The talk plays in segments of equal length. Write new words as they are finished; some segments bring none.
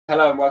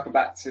Hello and welcome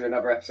back to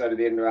another episode of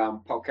the In the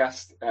Round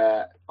podcast.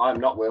 I'm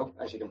not Will,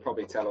 as you can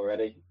probably tell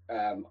already.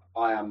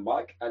 I am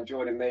Mike, and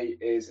joining me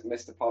is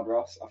Mr. Pod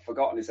Ross. I've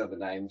forgotten his other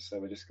name, so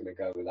we're just going to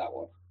go with that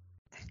one.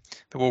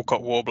 The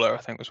Walcott Warbler, I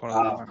think, was one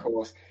of them. Of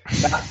course.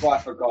 That's why I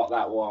forgot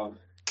that one.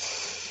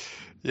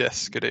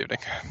 Yes, good evening.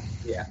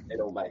 Yeah,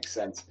 it all makes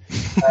sense.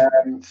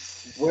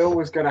 Will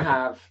was going to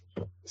have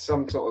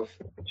some sort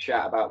of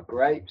chat about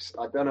grapes.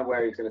 I don't know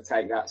where he's going to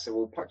take that, so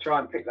we'll try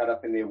and pick that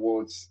up in the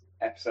awards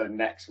episode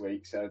next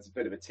week. So it's a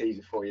bit of a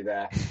teaser for you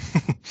there.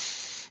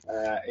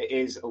 It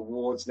is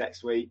awards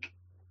next week,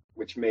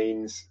 which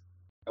means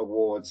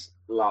awards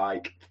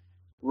like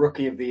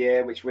Rookie of the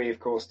Year, which we, of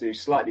course, do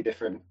slightly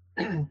different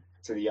to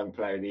the Young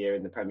Player of the Year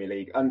in the Premier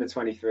League, under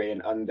 23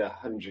 and under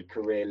 100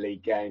 career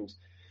league games.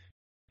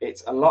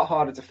 It's a lot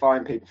harder to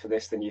find people for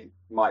this than you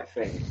might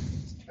think.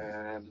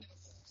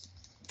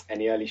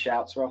 Any early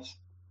shouts, Ross?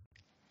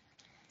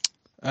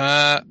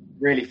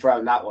 Really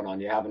thrown that one on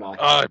you, haven't I?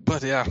 Oh,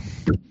 bloody hell.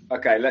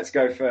 Okay, let's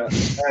go for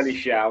early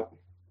shout.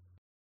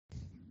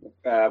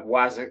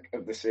 Wazzock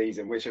of the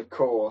season, which of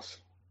course...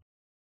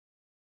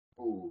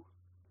 Ooh.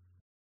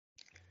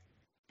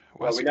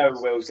 Well, we know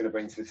who Will's going to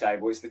bring to the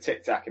table. It's the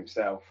Tic Tac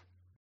himself.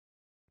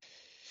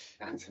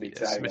 Anthony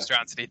Taylor. Mr.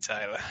 Anthony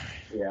Taylor.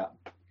 Yeah.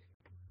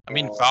 I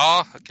mean,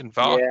 VAR. Can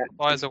VAR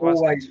apply as a Wazzock?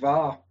 Always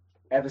VAR,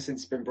 ever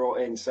since it's been brought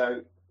in.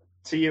 So,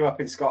 to you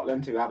up in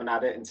Scotland who haven't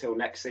had it until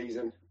next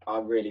season, I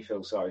really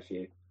feel sorry for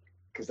you.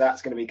 Because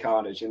that's going to be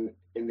carnage in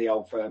the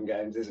Old Firm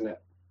games, isn't it?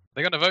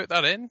 They're going to vote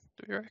that in,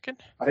 do you reckon?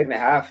 I think they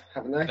have,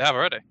 haven't they? They have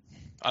already.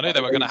 I knew they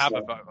were going to have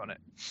a vote on it.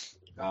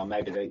 Oh,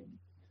 maybe they...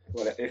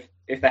 Well,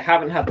 if they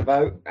haven't had the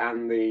vote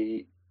and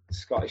the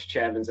Scottish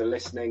chairmans are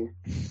listening,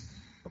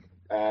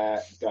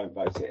 don't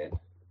vote it in.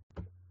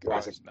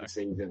 Wazzock of the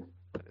season.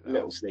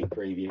 Little sneak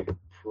preview.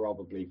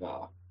 Probably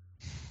VAR.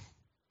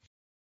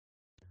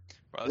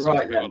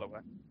 Right then.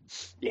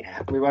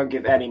 Yeah, we won't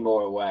give any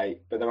more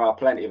away, but there are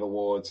plenty of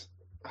awards.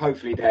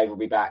 Hopefully Dave will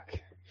be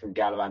back from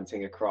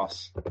gallivanting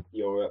across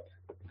Europe.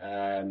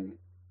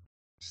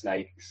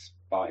 Snakes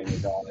biting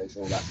his eyes,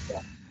 all that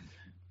stuff.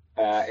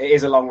 It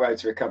is a long road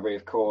to recovery,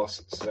 of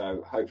course,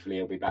 so hopefully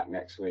he'll be back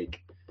next week.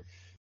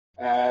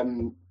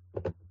 All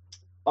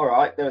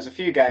right, there was a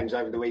few games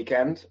over the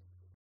weekend,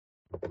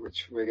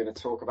 which we're going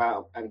to talk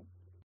about, and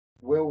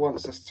Will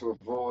wants us to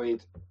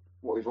avoid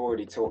what we've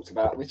already talked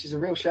about, which is a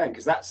real shame,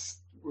 because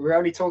we're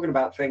only talking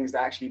about things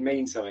that actually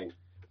mean something.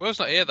 Will's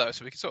not here, though,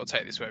 so we can sort of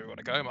take this where we want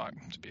to go, Mike,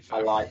 to be fair.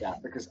 I like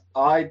that, because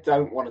I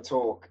don't want to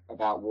talk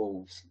about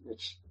Wolves,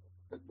 which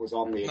was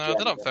on the agenda. No,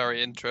 they're not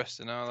very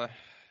interesting, are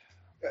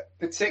they?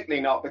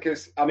 Particularly not,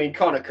 because, I mean,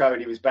 Connor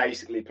Cody was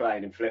basically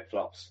playing in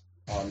flip-flops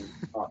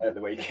at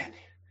the weekend.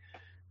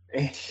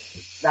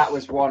 That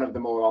was one of the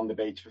more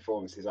on-the-beach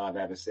performances I've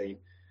ever seen.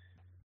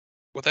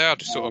 Well, they are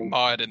just sort of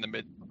mired in the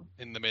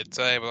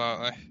mid-table,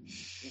 aren't they?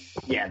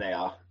 Yeah, they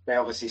are. They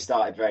obviously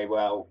started very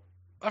well.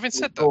 Having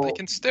said that, they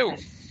can still...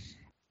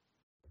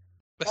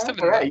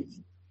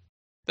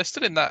 They're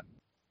still in that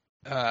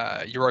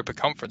Europa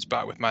Conference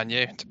battle with Man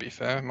U, to be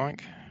fair,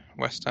 Mike.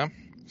 West Ham.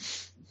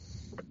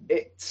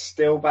 It's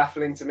still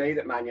baffling to me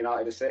that Man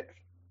United are sixth.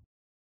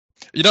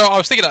 You know, I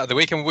was thinking that the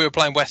weekend when we were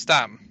playing West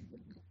Ham.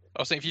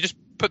 I was thinking if you just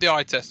put the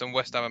eye test on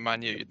West Ham and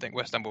Man U, you'd think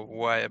West Ham were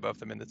way above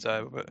them in the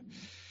table, but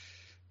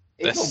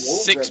they're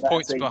 6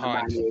 points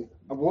behind. And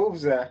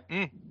Wolves are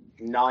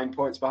 9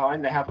 points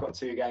behind. They have got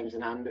 2 games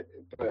in hand,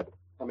 but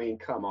I mean,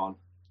 come on.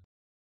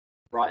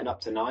 Brighton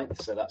up to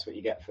 9th, so that's what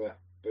you get for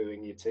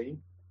booing your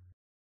team.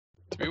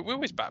 We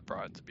always back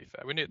Brighton, to be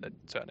fair. We knew they'd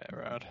turn it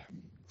around.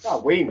 Oh,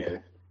 we knew.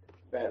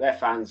 Their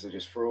fans are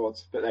just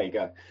frauds, but there you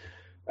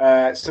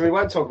go. So we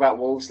won't talk about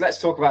Wolves. Let's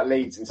talk about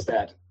Leeds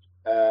instead,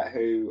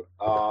 who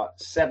are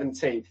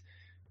 17th.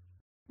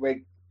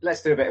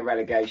 Let's do a bit of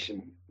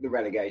the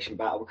relegation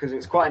battle, because it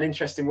was quite an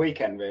interesting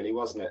weekend, really,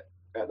 wasn't it,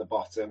 at the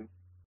bottom?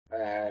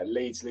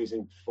 Leeds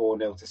losing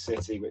 4-0 to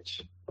City,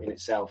 which in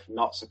itself,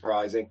 not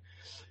surprising.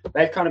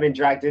 They've kind of been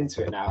dragged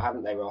into it now,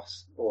 haven't they,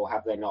 Ross? Or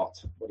have they not?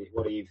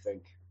 What do you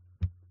think?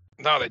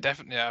 No, they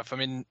definitely have. I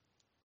mean,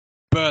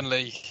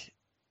 Burnley...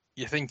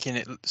 You're thinking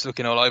it's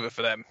looking all over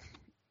for them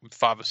with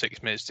 5 or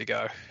 6 minutes to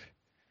go.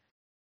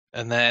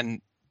 And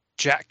then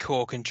Jack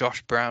Cork and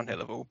Josh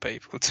Brownhill, of all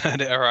people,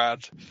 turn it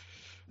around.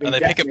 And they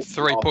pick up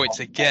 3 points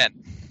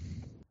again.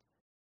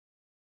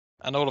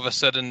 And all of a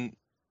sudden,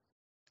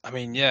 I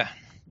mean,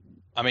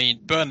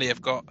 Burnley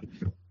have got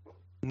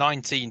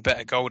 19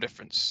 better goal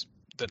difference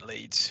than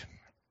Leeds.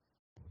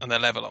 And they're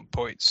level on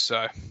points.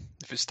 So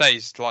if it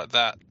stays like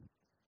that,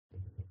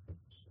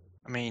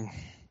 I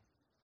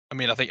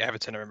think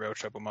Everton are in real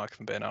trouble, Mike, if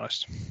I'm being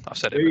honest. I've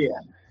said it.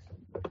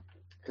 Yeah.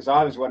 Because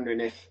I was wondering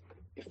if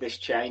this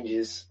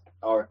changes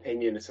our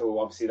opinion at all.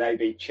 Obviously, they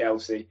beat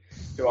Chelsea,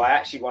 who I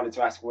actually wanted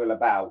to ask Will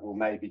about. We'll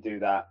maybe do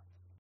that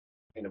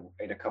in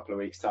a couple of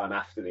weeks' time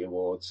after the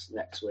awards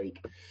next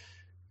week.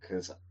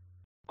 Because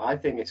I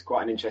think it's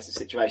quite an interesting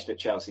situation at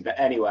Chelsea. But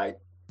anyway,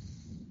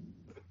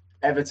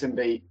 Everton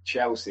beat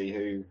Chelsea,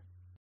 who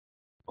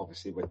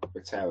obviously were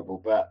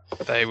terrible. But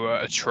They were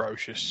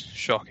atrocious,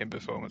 shocking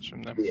performance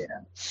from them.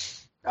 Yeah,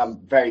 I'm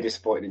very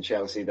disappointed in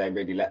Chelsea. They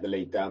really let the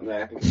league down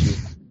there because we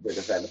were rid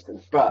of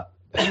Everton. But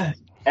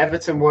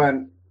Everton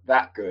weren't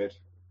that good,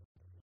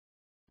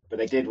 but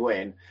they did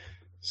win.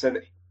 So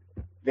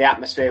the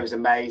atmosphere was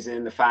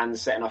amazing. The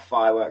fans setting off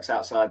fireworks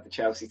outside the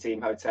Chelsea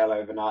team hotel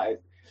overnight.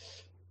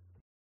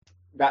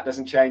 That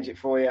doesn't change it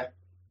for you?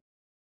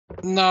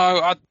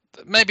 No,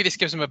 maybe this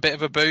gives them a bit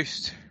of a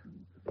boost,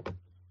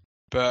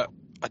 but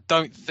I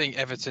don't think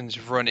Everton's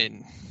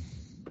running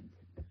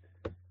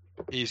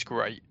is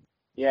great.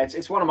 Yeah,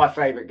 it's one of my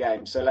favourite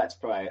games, so let's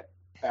play it.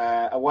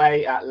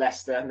 Away at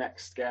Leicester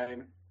next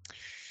game.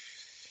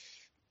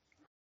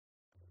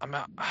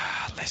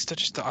 Leicester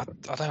I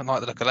don't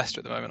like the look of Leicester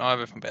at the moment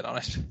either, if I'm being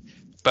honest.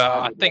 But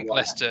I think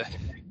Leicester...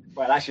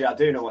 Well, actually, I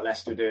do know what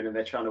Leicester are doing, and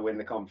they're trying to win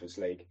the Conference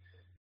League.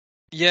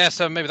 Yeah,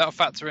 so maybe that'll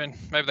factor in.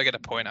 Maybe they get a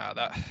point out of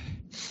that.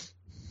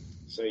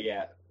 So,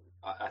 yeah,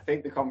 I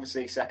think the Conference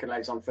League second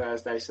leg's on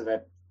Thursday,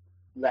 so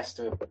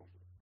Leicester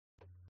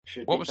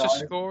should What be was tired.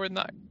 the score in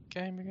that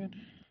game again?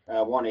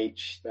 1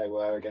 each they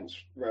were against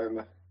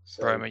Roma.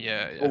 So Roma,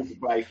 yeah. All to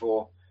play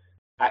for.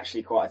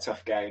 Actually quite a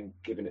tough game,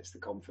 given it's the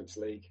Conference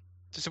League.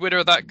 Does the winner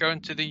of that go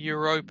into the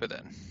Europa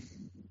then?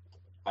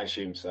 I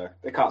assume so.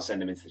 They can't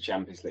send them into the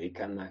Champions League,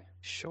 can they?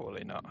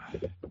 Surely not.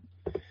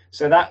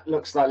 So that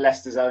looks like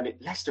Leicester are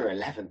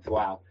 11th,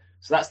 wow.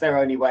 So that's their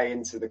only way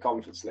into the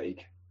Conference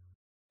League.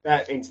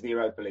 Into the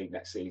Europa League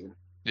next season.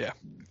 Yeah.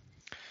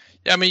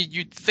 Yeah, I mean,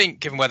 you'd think,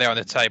 given where they are on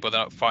the table, they're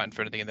not fighting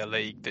for anything in the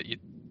league, that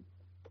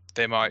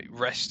they might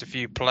rest a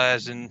few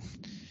players, and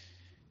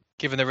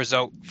given the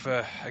result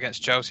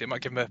against Chelsea, it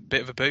might give them a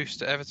bit of a boost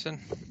to Everton.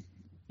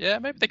 Yeah,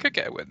 maybe they could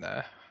get a win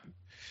there.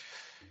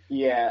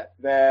 Yeah,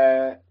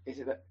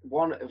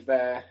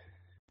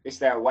 it's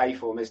their away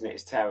form, isn't it?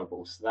 It's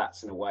terrible. So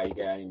that's an away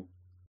game.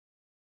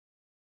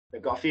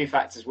 They've got a few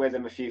factors with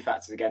them, a few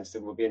factors against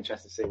them. We'll be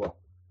interested to see what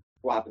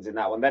happens in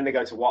that one. Then they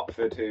go to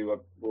Watford, who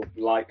will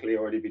likely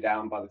already be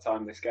down by the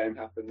time this game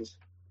happens.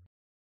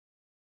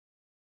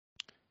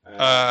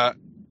 Yeah,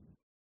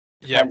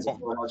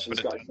 Hodgson's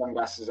got his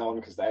sunglasses on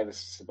because they were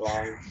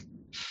sublime.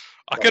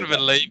 I couldn't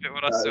believe it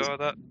when I saw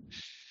that.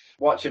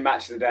 Watching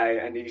Match of the Day,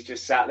 and he's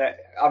just sat there.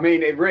 I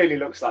mean, it really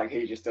looks like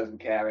he just doesn't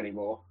care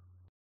anymore.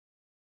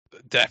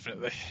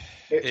 Definitely.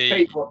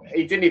 He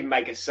didn't even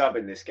make a sub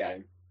in this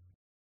game.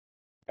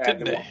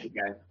 Didn't he?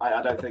 Game.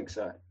 I don't think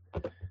so.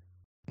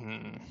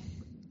 Mm.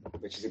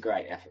 Which is a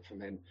great effort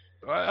from him.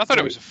 I thought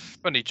it was a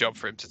funny job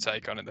for him to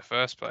take on in the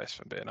first place,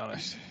 if I'm being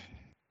honest.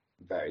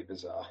 Very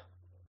bizarre.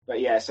 But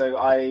yeah, so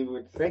I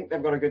would think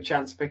they've got a good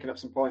chance of picking up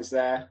some points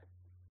there.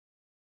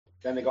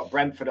 Then they've got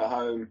Brentford at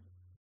home,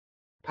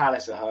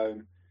 Palace at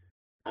home,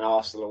 and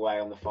Arsenal away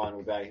on the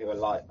final day,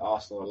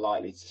 Arsenal are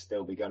likely to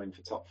still be gunning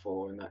for top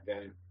 4 in that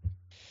game.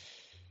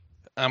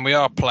 And we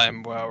are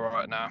playing well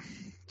right now,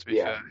 to be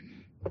fair.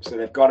 So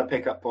they've got to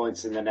pick up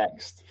points in the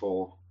next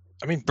 4.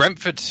 I mean,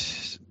 Brentford,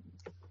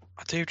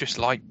 I do just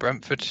like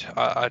Brentford.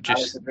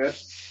 Palace are good.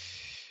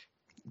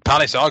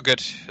 Palace are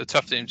good. A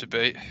tough team to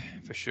beat,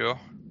 for sure.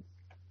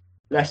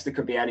 Leicester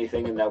could be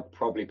anything, and they'll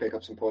probably pick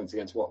up some points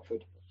against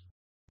Watford.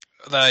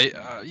 They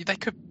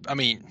could. I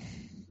mean,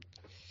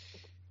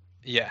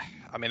 yeah.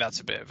 I mean, that's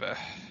a bit of a,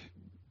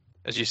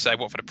 as you say,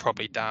 Watford are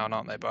probably down,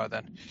 aren't they, by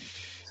then?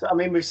 So I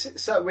mean,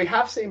 we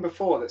have seen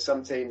before that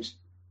some teams,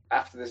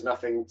 after there's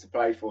nothing to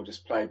play for,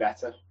 just play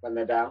better when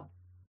they're down.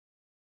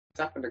 It's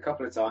happened a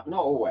couple of times,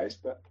 not always,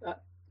 but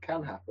that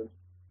can happen.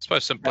 I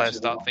suppose some players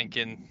start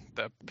thinking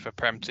that the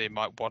Prem team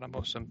might want them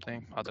or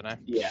something. I don't know.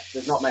 Yeah,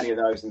 there's not many of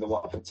those in the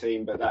Watford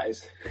team, but that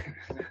is...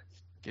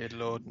 Good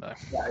Lord, no.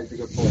 That is a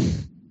good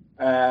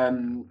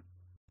point.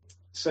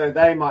 So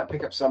they might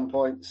pick up some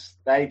points.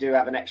 They do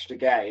have an extra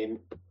game.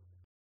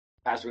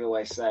 As we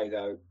always say,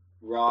 though,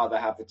 rather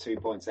have the 2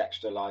 points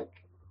extra, like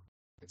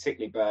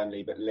particularly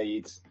Burnley, but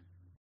Leeds.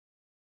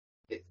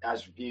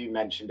 As you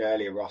mentioned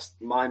earlier, Ross,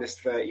 minus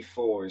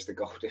 34 is the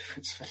goal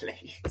difference for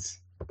Leeds.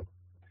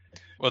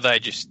 Well,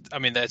 there's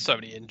so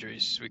many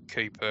injuries with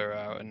Cooper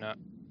out and at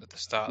the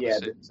start of the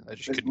season.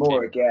 There's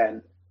more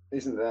again,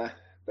 isn't there?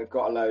 They've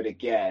got a load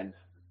again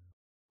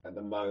at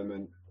the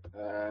moment.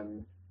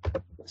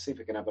 Let's see if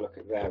we can have a look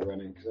at their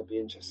running, because I'd be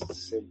interested to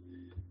see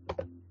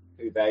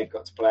who they've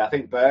got to play. I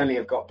think Burnley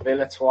have got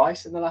Villa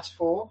twice in the last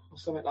 4 or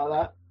something like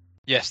that.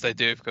 Yes, they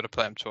do. We've got to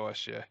play them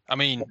twice, yeah. I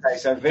mean, okay,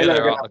 so Villa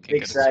are going to have a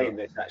big say in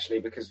this, actually,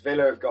 because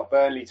Villa have got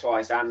Burnley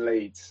twice and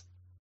Leeds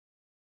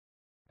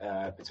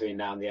between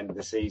now and the end of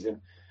the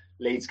season.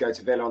 Leeds go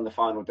to Villa on the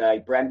final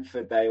day.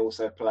 Brentford, they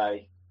also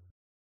play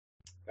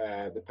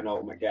the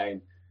penultimate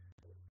game.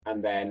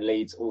 And then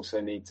Leeds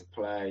also need to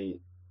play...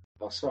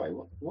 Oh, sorry,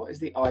 what is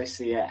the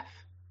ICF?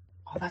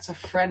 Oh, that's a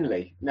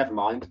friendly. Never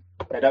mind.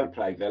 They don't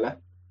play Villa.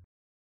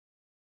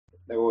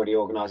 They're already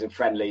organising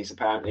friendlies,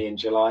 apparently, in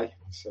July.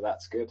 So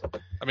that's good.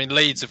 I mean,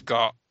 Leeds have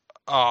got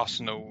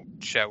Arsenal,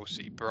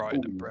 Chelsea,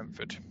 Brighton and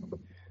Brentford.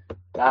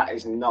 That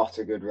is not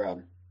a good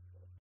run.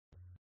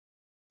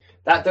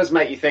 That does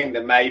make you think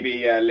that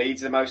maybe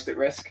Leeds are most at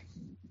risk.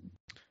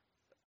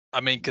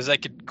 I mean, because they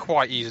could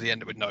quite easily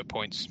end up with no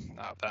points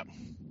out of that.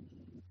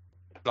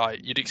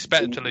 Like, you'd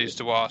expect them to lose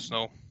to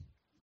Arsenal.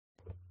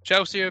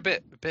 Chelsea are a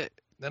bit.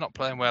 They're not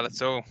playing well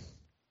at all.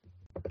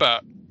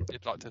 But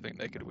you'd like to think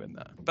they could win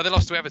that. But they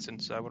lost to Everton,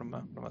 so what am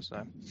I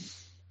saying?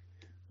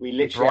 We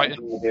literally have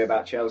to do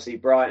about Chelsea.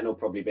 Brighton will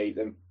probably beat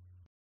them.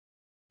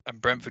 And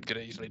Brentford could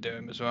easily do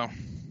them as well.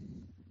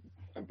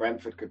 And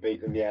Brentford could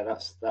beat them. Yeah,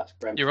 that's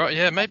Brentford. You're right.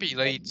 Yeah, maybe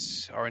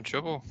Leeds are in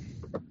trouble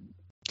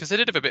because they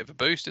did have a bit of a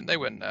boost, didn't they,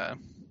 when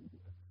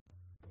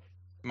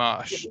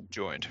Marsh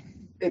joined?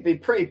 It'd be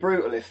pretty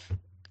brutal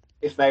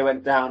if they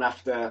went down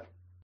after.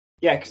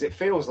 Yeah, because it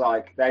feels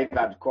like they've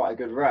had quite a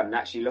good run.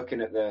 Actually, looking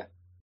at their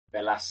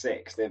last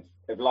 6,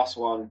 they've lost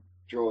 1,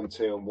 drawn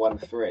 2, and won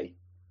 3.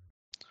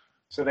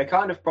 So they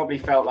kind of probably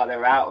felt like they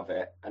were out of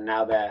it, and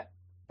now they're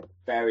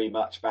very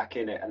much back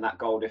in it. And that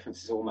goal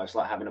difference is almost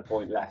like having a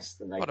point less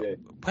than they do.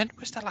 When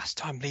was the last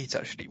time Leeds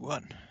actually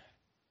won?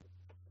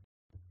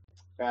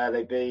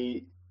 They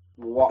beat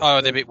Watford.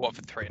 Oh, they beat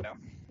Watford 3-0.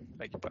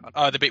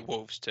 They beat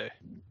Wolves too.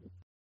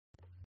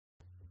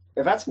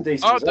 They've had some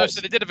decent results.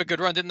 So they did have a good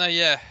run, didn't they?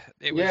 Yeah.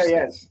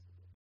 Yes.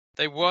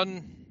 They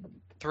won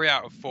 3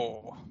 out of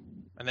 4,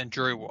 and then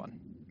drew 1.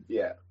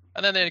 Yeah.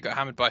 And then they got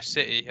hammered by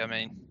City. I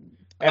mean,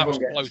 that was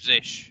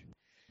close-ish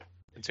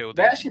until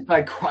they actually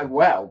played quite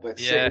well, but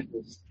City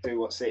just do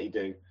what City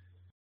do.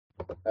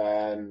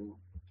 There's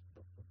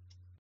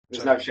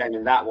no shame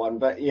in that one,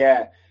 but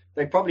yeah,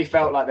 they probably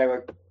felt like they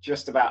were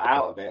just about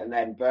out of it, and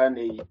then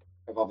Burnley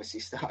have obviously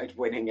started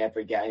winning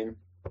every game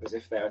as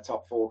if they're a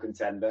top 4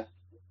 contender.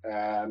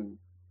 I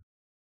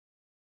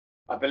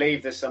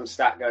believe there's some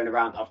stat going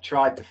around. I've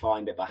tried to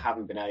find it, but I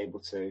haven't been able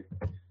to,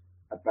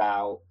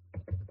 about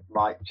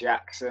Mike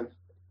Jackson,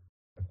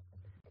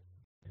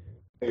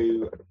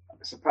 who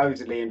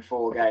supposedly in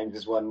 4 games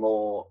has won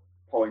more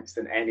points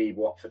than any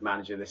Watford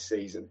manager this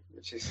season,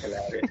 which is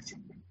hilarious.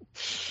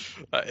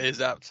 That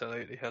is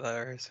absolutely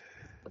hilarious.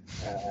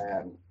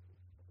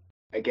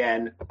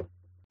 Again,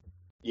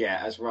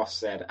 yeah, as Ross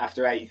said,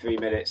 after 83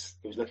 minutes,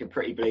 it was looking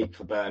pretty bleak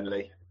for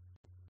Burnley.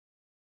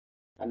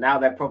 And now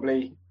they're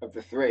probably, of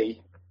the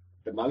 3,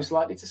 the most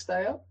likely to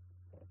stay up.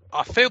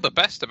 I feel the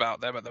best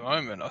about them at the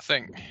moment, I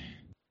think.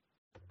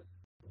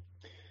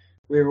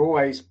 We were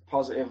always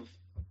positive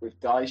with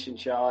Dyche in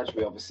charge.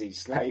 We obviously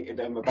slated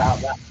them about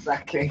that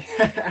sacking.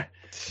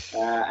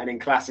 And in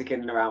classic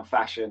in and around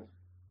fashion,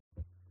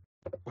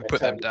 we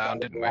put them down,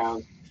 didn't we?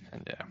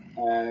 And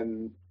yeah.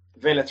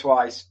 Villa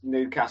twice,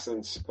 Newcastle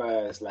and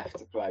Spurs left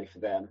to play for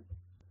them.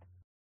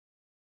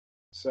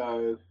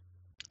 So,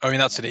 I mean,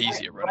 that's an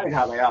easier run.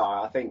 How they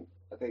are, I think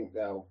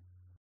they'll.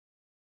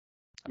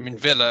 I mean,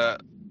 Villa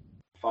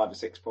 5 or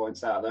 6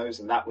 points out of those,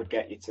 and that would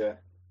get you to.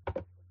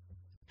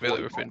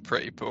 Villa have been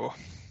pretty poor.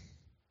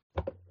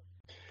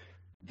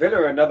 Villa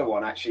are another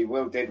one, actually.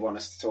 Will did want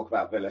us to talk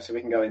about Villa, so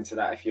we can go into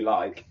that if you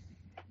like.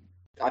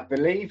 I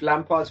believe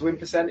Lampard's win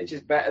percentage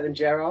is better than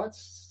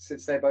Gerrard's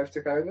since they both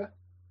took over.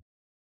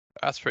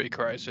 That's pretty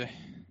crazy.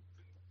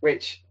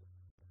 Which,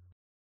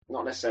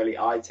 not necessarily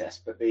eye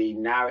test, but the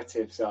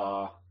narratives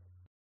are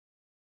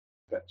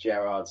that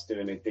Gerrard's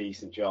doing a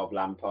decent job,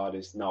 Lampard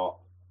is not.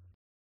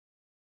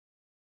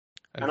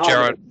 And Gerrard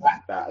I would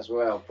back that as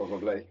well,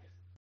 probably.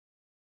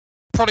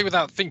 Probably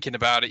without thinking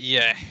about it,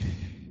 yeah.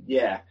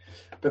 Yeah,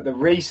 but the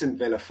recent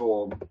Villa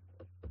form.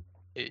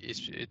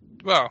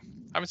 Well,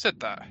 having said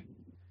that,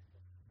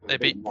 they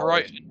beat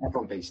Brighton.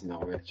 Everyone beats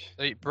Norwich.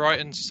 They beat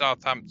Brighton,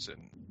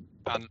 Southampton,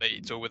 and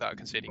Leeds, all without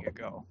conceding a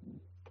goal.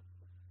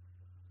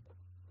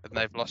 And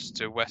they've lost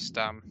to West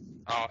Ham,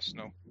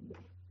 Arsenal,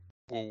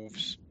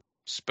 Wolves,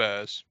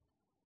 Spurs.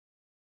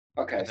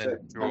 Okay, so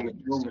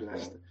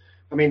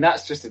I mean,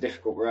 that's just a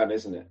difficult run,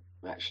 isn't it,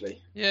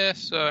 actually? Yeah,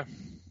 so.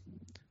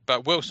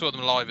 But Will saw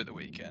them live at the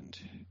weekend.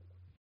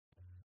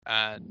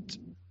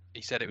 And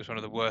he said it was one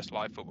of the worst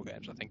live football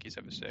games I think he's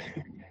ever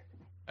seen.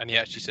 And he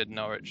actually said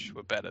Norwich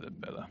were better than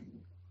Villa.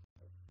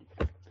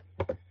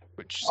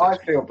 I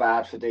feel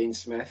bad for Dean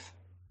Smith.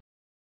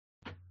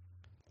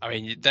 I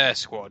mean, their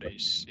squad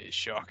is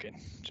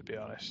shocking, to be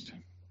honest.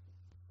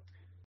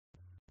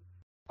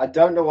 I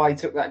don't know why he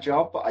took that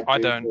job, but I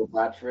do feel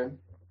bad for him.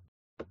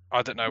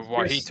 I don't know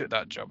why he took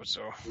that job at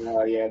all.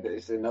 No, yeah,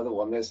 there's another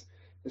one. There's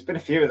been a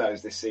few of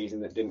those this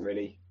season that didn't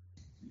really.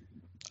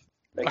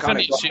 They kind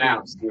of got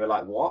announced. You were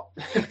like, what?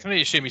 I can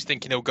only assume he's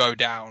thinking he'll go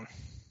down,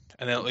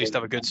 and then at least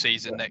have a good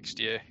season next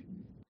year.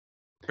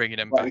 Bringing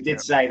him back. We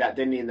did say that,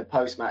 didn't he, in the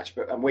post-match?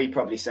 And we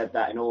probably said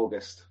that in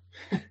August.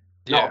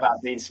 Not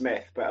about Dean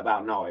Smith, but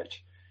about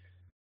Norwich.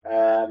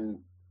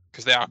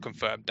 Because they are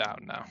confirmed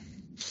down now.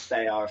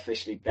 They are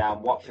officially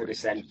down. Watford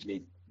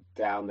essentially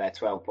down. They're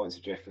 12 points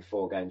adrift with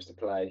 4 games to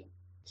play.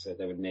 So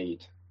they would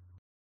need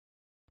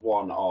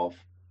one of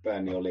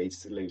Burnley or Leeds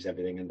to lose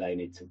everything, and they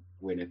need to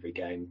win every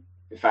game.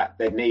 In fact,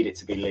 they need it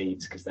to be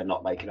Leeds because they're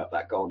not making up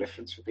that goal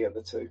difference with the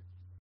other 2.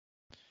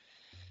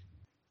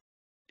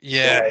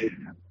 Yeah. So,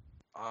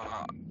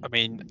 I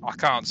mean, I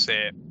can't see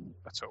it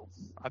at all.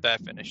 They're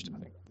finished, I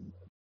think.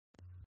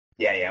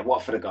 Yeah,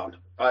 Watford are gone.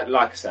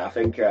 Like I said, I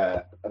think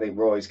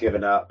Roy's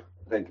given up.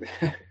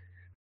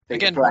 I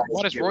Again,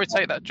 why does Roy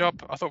take that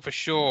job? I thought for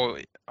sure.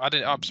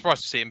 I'm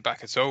surprised to see him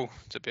back at all,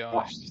 to be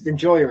honest. Just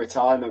enjoy your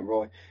retirement,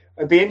 Roy.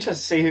 It'd be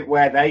interesting to see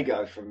where they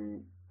go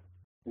from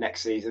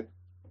next season.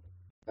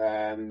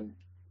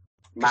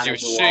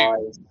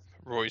 Manager-wise,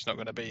 Roy's not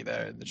going to be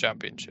there in the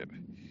Championship.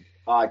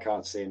 I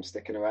can't see him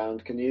sticking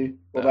around. Can you?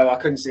 Although I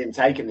couldn't see him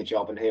taking the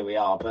job, and here we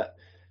are. But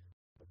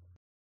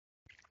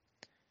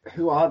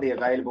who are the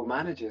available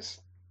managers?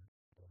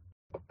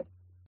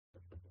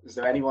 Is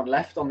there anyone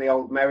left on the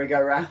old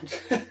merry-go-round?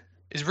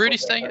 Is Rooney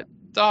staying at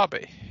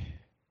Derby?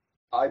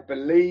 I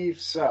believe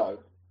so,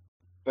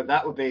 but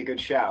that would be a good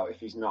shout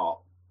if he's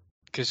not.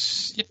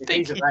 Because you'd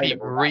think he'd be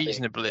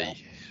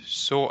reasonably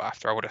sought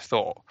after, I would have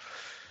thought.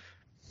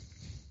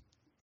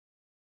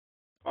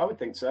 I would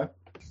think so.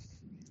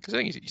 Because I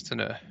think he's done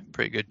a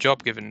pretty good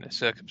job given the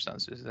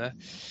circumstances there.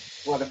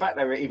 Well, the fact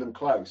they were even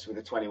close with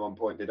a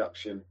 21-point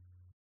deduction.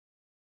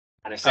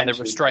 And the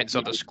restraints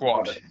on the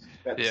squad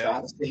at the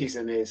start of the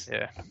season is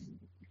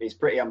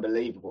pretty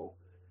unbelievable.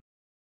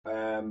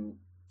 I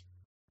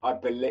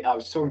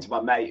was talking to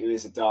my mate who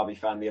is a Derby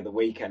fan the other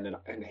weekend,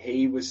 and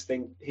he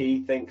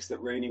thinks that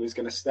Rooney was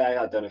going to stay.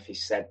 I don't know if he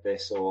said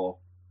this, or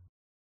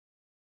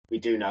we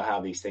do know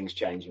how these things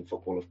change in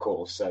football, of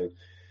course. So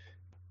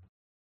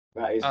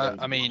that is.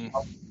 I mean,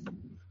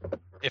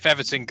 if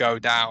Everton go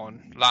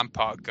down,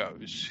 Lampard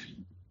goes.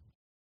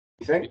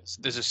 You think?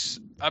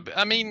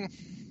 I mean,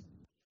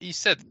 he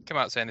come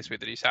out saying this week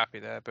that he's happy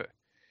there, but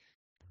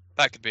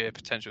that could be a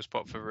potential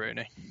spot for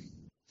Rooney.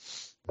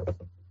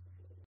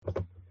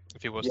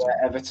 If he was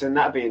Everton,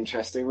 that'd be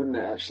interesting, wouldn't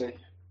it, actually?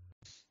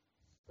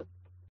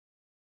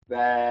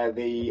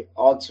 The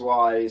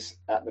odds-wise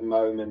at the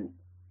moment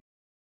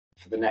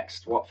for the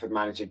next Watford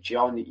manager,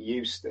 John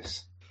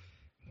Eustace.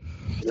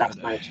 He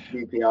last managed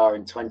QPR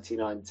in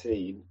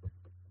 2019.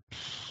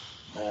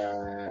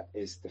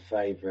 Is the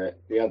favourite.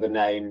 The other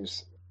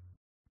names,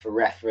 for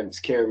reference,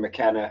 Kieran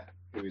McKenna,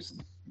 who's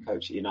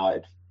coach at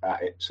United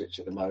at Ipswich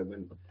at the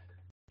moment,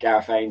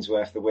 Gareth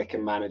Ainsworth, the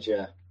Wycombe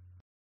manager,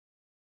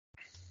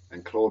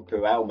 and Claude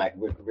Puel,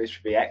 which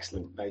would be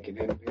excellent, making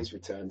his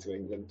return to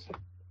England.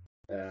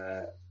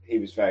 He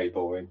was very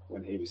boring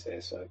when he was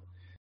here, so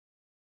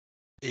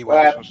he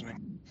was, wasn't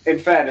he? In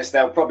fairness,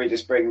 they'll probably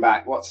just bring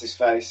back what's his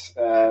face,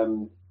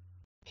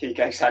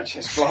 Quique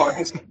Sanchez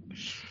Flores.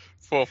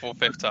 Fourth or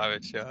fifth time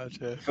in charge,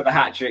 for the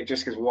hat trick,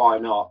 just because why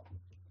not?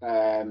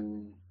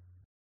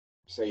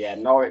 So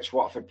Norwich,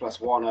 Watford plus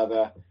one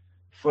other.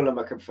 Fulham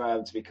are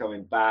confirmed to be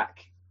coming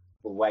back.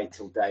 We'll wait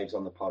till Dave's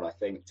on the pod, I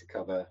think, to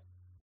cover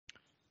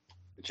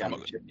the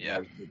Championship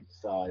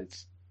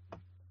sides.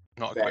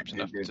 Not equipped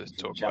enough to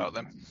talk about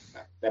them.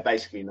 They're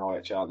basically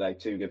Norwich, aren't they?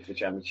 Too good for the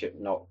Championship,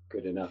 not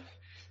good enough.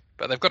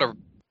 But they've got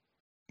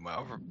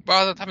well,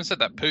 having said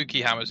that,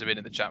 Pookie hammers have been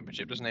in the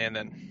Championship, doesn't he? And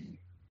then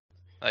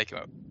they come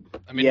up.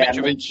 I mean,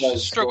 Mitrovic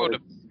struggled a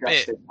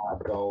bit.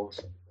 Goals.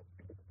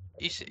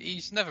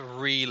 He's never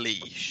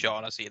really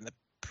shone, has he, in the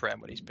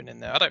Prem when he's been in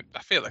there? I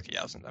feel like he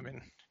hasn't. I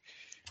mean,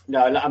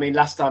 no. I mean,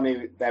 last time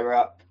they were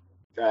up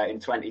in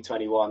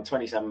 2021,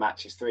 27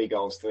 matches, 3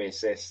 goals, 3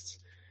 assists.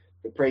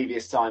 The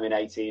previous time in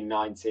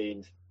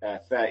 18-19,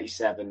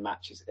 37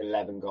 matches,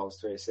 11 goals,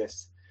 3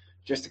 assists.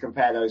 Just to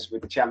compare those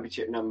with the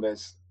Championship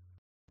numbers,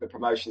 the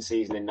promotion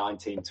season in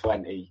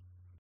 19-20,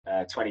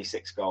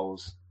 26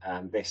 goals,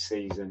 and this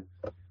season,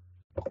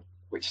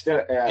 which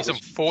still he's on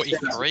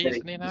 43,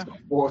 isn't he now?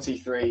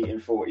 43 in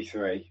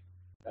 43,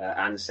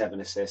 and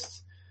 7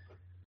 assists.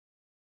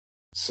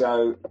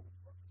 So,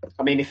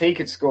 I mean, if he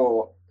could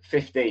score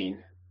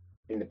 15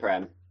 in the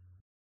Prem,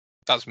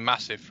 that's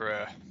massive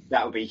for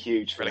that would be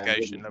huge for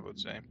relegation, I would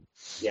say.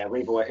 Yeah,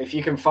 if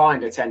you can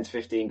find a 10 to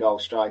 15 goal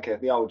striker,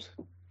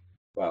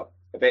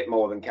 a bit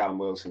more than Callum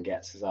Wilson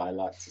gets, as I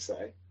like to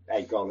say,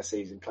 8 goal a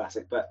season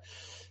classic. But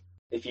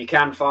if you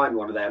can find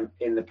one of them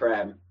in the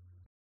Prem,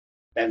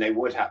 then they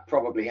would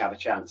probably have a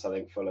chance, I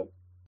think, Fulham.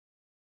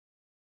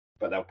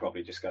 But they'll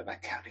probably just go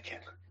back down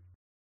again.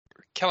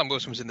 Callum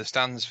Wilson was in the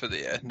stands for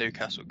the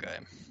Newcastle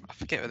game. I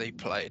forget where they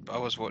played, but I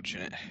was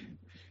watching it.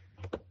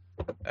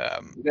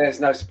 There's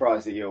no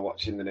surprise that you're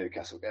watching the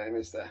Newcastle game,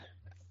 is there?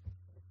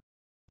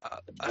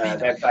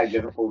 They played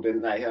Liverpool,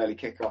 didn't they? Early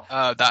kickoff.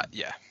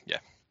 Yeah.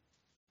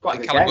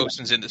 Callum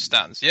Wilson's in the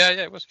stands. Yeah,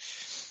 it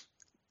was.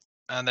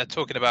 And they're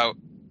talking about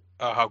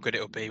how good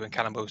it'll be when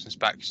Callum Wilson's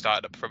back,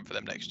 started up front for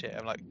them next year.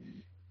 I'm like,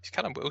 is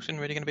Callum Wilson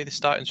really going to be the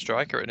starting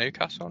striker at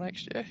Newcastle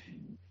next year?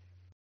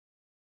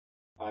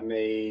 I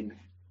mean,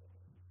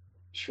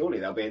 surely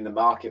they'll be in the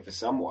market for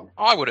someone.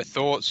 I would have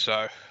thought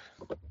so.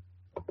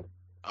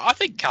 I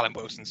think Callum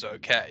Wilson's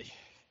okay.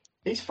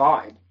 He's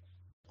fine.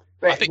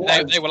 But I think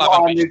they will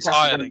have ambitions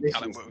higher than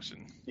Callum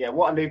Wilson. Yeah,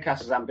 what are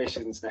Newcastle's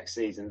ambitions next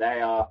season?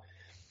 They've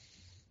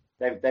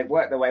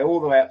worked their way all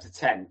the way up to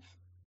 10th.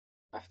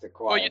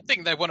 Well, you'd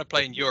think they want to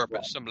play in Europe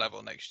at some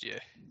level next year.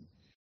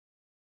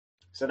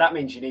 So that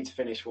means you need to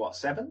finish,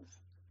 7th?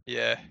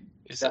 Yeah.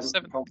 Is that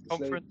 7th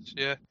conference?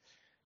 Yeah.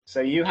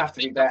 So you have to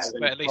be better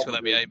than... At least where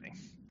they'll be aiming.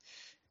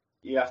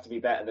 You have to be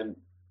better than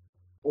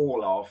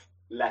all of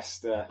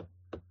Leicester,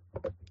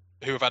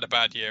 who have had a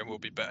bad year and will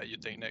be better,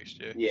 you'd think, next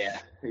year. Yeah,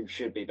 who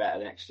should be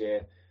better next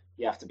year.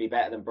 You have to be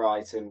better than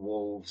Brighton,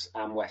 Wolves,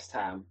 and West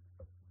Ham.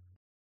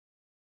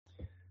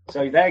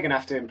 So they're going to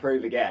have to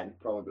improve again,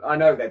 probably. I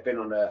know they've been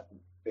on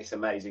this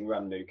amazing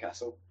run,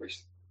 Newcastle,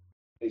 which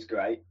is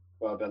great.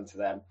 Well done to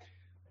them.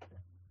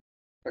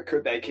 But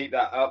could they keep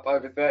that up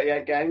over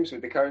 38 games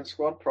with the current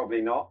squad?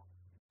 Probably not.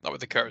 Not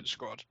with the current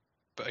squad.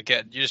 But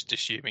again, you're just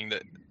assuming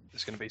that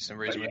there's going to be some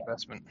reasonable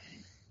investment.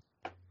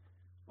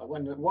 I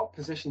wonder, what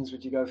positions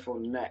would you go for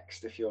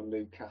next if you're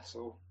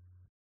Newcastle?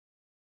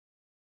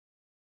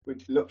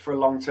 Would you look for a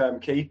long-term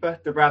keeper?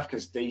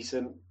 Dubravka's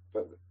decent,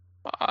 but...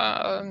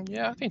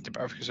 yeah, I think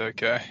Dubravka's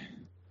okay.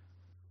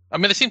 I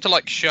mean, they seem to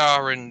like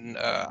Shah and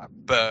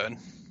Burn.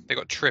 They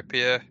got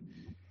Trippier.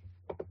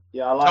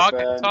 Yeah, I like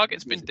Burn.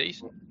 Target's been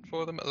decent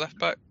for them at left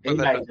back, but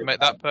they have to make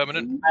that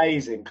permanent.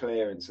 Amazing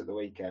clearance at the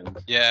weekend.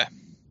 Yeah.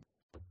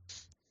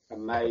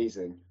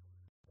 Amazing.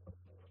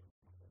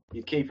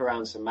 You'd keep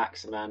around some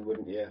Maximan,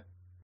 wouldn't you?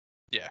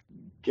 Yeah.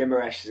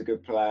 Guimaraes is a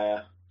good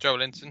player. Joe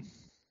Linton,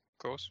 of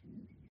course.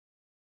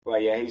 Well,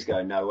 yeah, he's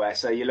going nowhere.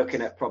 So you're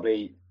looking at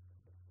probably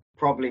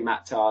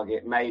Matt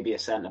Target, maybe a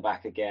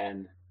centre-back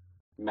again,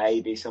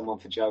 maybe someone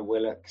for Joe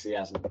Willock, because he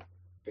hasn't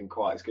been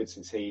quite as good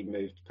since he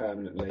moved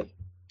permanently.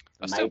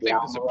 I still think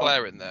there's a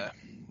player in there.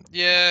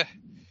 Yeah.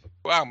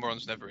 Well,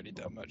 Almiron's never really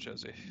done much,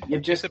 has he?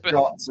 You've just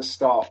got to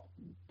stop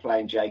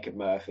playing Jacob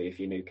Murphy if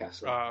you're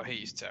Newcastle. Oh,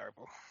 he's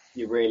terrible.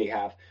 You really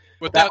have.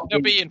 Well,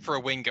 they'll be in for a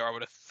winger, I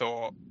would have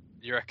thought.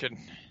 You reckon?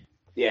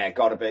 Yeah,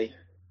 got to be.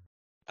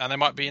 And they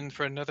might be in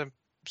for another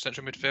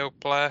central midfield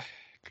player.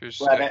 Because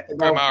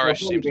they'll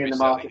probably be in the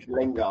market for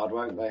Lingard,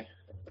 won't they?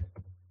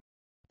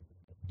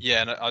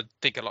 Yeah, and I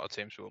think a lot of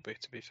teams will be,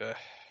 to be fair.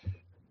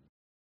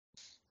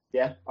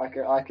 Yeah, I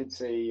could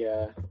see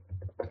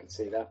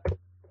that.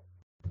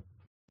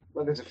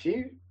 Well, there's a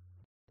few.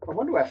 I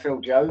wonder where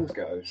Phil Jones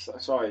goes.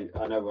 Sorry,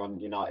 I know we're on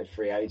United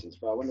free agents,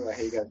 but I wonder where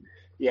he goes.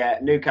 Yeah,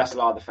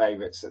 Newcastle are the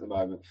favourites at the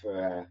moment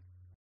for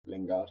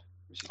Lingard.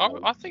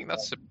 I think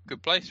that's a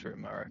good place for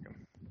him, I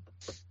reckon.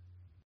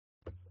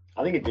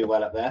 I think he'd do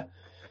well up there.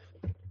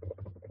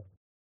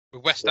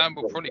 With West Ham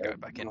will probably go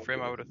back in for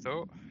him, I would have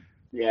thought.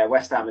 Yeah,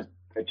 West Ham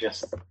are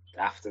just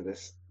after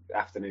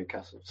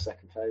Newcastle's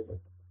second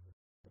favourite,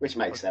 which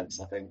makes sense,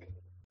 I think.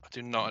 I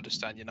do not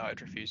understand United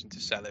refusing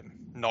to sell him,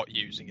 not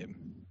using him,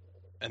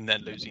 and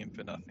then losing him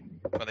for nothing.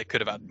 Well, they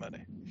could have had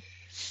money.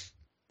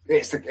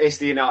 It's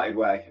the United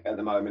way at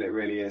the moment. It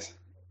really is.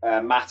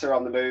 Mata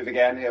on the move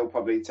again. He'll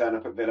probably turn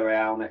up at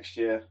Villarreal next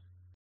year.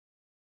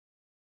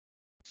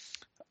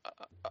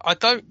 I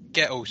don't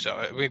get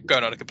also, we're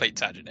going on a complete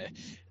tangent here.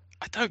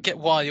 I don't get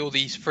why all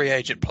these free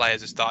agent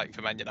players are starting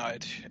for Man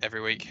United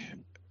every week.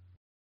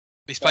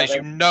 These players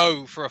you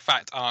know for a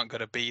fact aren't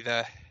going to be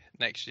there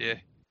next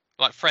year.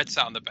 Like Fred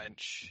sat on the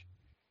bench.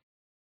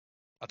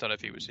 I don't know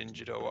if he was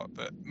injured or what,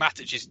 but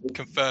Matic is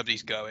confirmed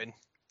he's going.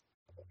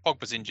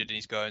 Pogba's injured and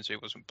he's going, so he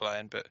wasn't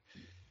playing. But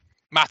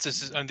Matic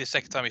is only the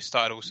second time he's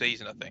started all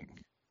season, I think.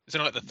 It's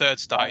only like the third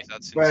start he's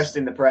had since. First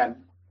in the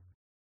Prem.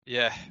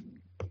 Yeah.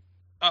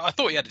 I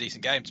thought he had a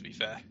decent game, to be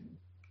fair.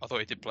 I thought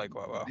he did play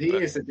quite well. He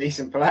is a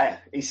decent player.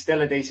 He's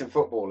still a decent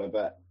footballer,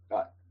 but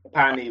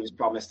apparently he was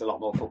promised a lot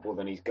more football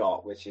than he's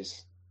got, which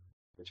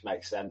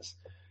makes sense.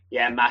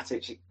 Yeah,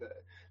 Matic.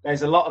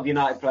 There's a lot of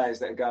United players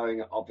that are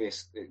going.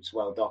 Obvious, it's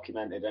well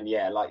documented, and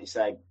yeah, like you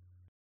say,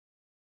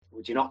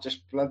 would you not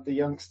just flood the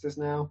youngsters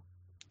now?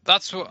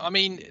 That's what I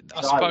mean.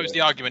 I suppose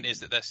the argument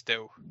is that they're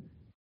still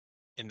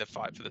in the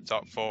fight for the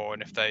top four,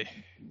 and if they.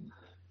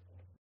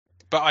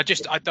 But I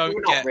don't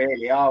We're get. Not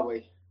really, are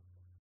we?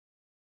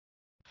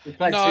 We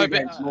played 2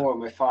 games more,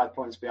 and we're 5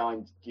 points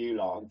behind you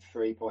lot, and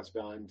 3 points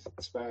behind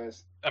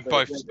Spurs. And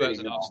both Spurs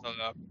and Arsenal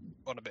are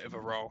on a bit of a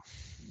roll.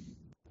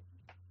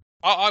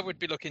 I would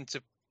be looking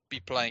to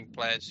be playing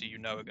players who you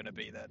know are going to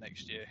be there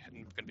next year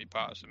and going to be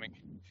part of something.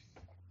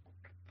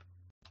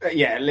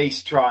 Yeah, at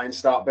least try and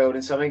start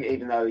building something,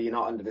 even though you're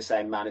not under the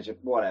same manager,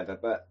 whatever.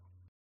 But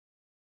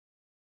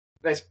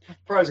there's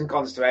pros and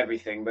cons to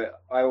everything, but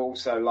I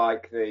also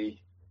like the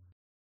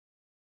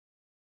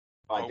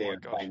idea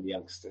of playing the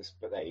youngsters.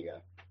 But there you go.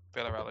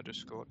 Villarreal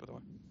just scored, by the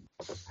way.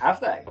 Have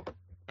they?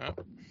 Yeah.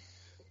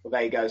 Well,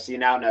 there you go. So you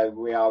now know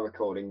we are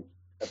recording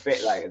a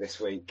bit later this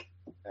week.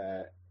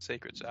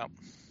 Secret's out.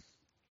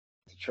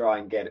 To try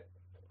and get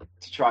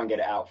it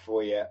out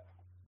for you.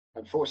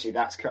 Unfortunately,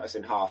 that's cut us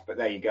in half, but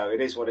there you go.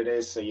 It is what it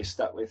is. So you're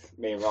stuck with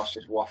me and Ross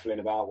just waffling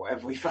about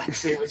whatever we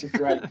fancy, which is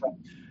great. But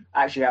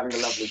actually having a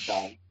lovely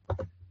time.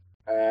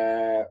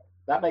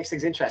 That makes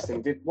things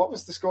interesting. What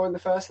was the score in the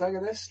first leg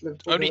of this?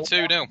 Liverpool Only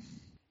 2-0.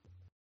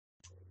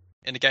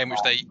 In a game which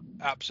they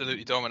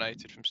absolutely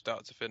dominated from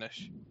start to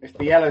finish. If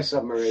the Yellow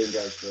Submarine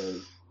goes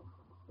through,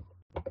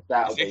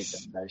 that'll be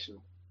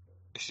sensational.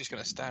 It's just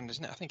going to stand,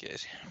 isn't it? I think it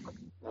is.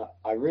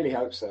 I really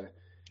hope so.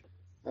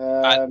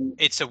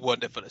 It's a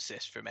wonderful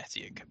assist from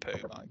Etienne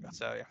Capoue, like I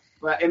tell you.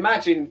 Well,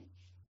 imagine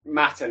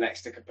Mata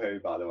next to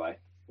Capoue, by the way,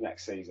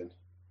 next season.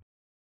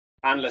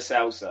 And Lo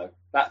Celso.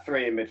 That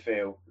three in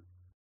midfield.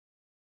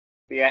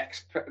 The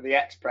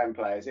ex-Prem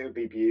players, it would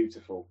be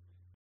beautiful.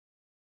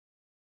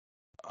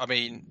 I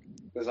mean,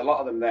 There's a lot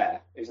of them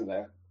there, isn't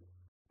there?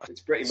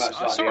 It's pretty much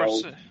I like saw the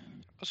old.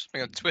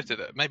 something on Twitter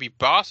that maybe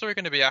Barca are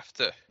going to be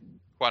after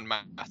Juan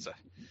Mata.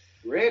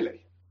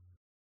 Really?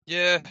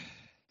 Yeah.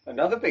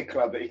 Another big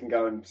club that you can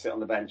go and sit on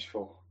the bench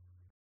for.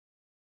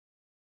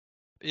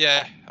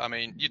 Yeah, I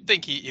mean, you'd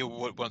think he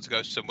would want to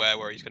go somewhere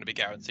where he's going to be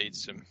guaranteed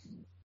some.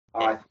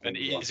 And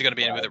he's going to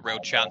be in with a real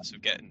chance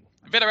of getting.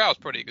 Villarreal's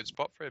probably a good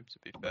spot for him, to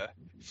be fair.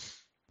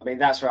 I mean,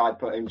 that's where I'd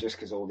put him just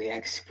because all the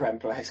ex-Prem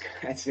players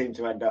seem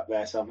to end up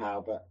there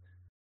somehow. But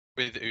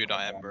with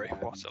Unai Emery,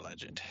 what a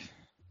legend.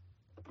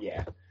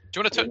 Yeah. Do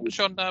you want to touch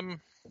on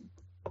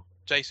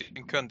Jason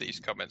Cundy's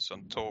comments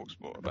on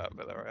TalkSport about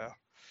Villarreal?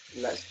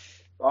 Let's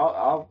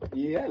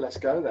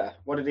go there.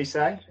 What did he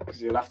say? Because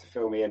you'll have to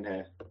fill me in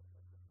here.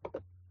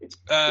 It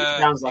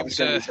sounds like it's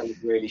going to be something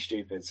really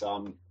stupid.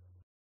 So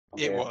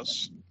it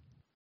was.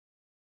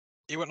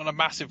 He went on a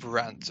massive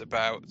rant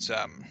about.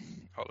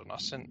 Hold on, I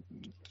sent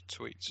the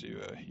tweet to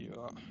you.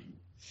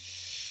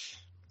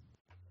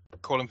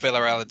 Calling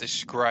Villarreal a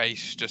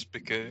disgrace just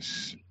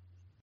because.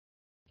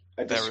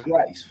 A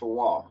disgrace for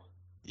what?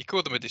 You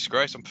called them a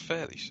disgrace. I'm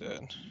fairly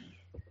certain.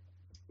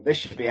 This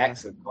should be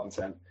excellent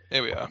content.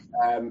 Here we are.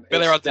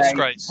 Villarreal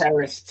disgrace.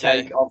 Terrace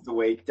take of the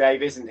week.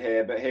 Dave isn't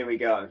here, but here we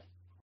go.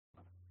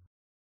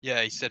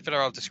 Yeah, he said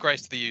Villarreal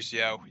disgrace to the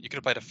UCL. You could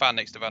have played a fan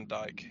next to Van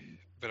Dijk.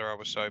 Villarreal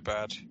was so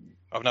bad.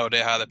 I've no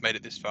idea how they've made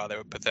it this far. They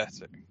were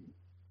pathetic.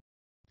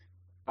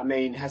 I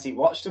mean, has he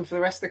watched them for the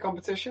rest of the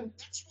competition?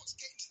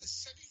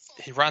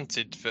 He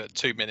ranted for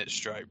 2 minutes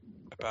straight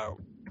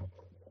about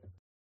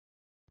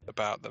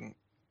them.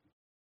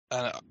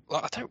 And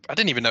I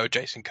didn't even know who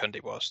Jason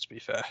Cundy was, to be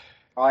fair.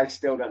 I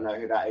still don't know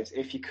who that is.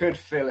 If you could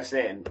fill us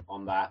in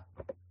on that,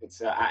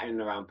 it's at In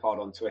and Around Pod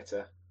on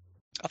Twitter.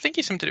 I think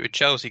he's something to do with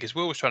Chelsea because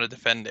Will was trying to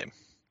defend him.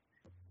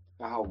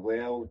 Oh,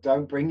 Will,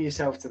 don't bring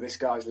yourself to this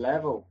guy's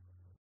level.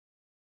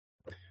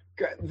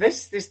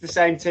 This is the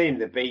same team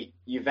that beat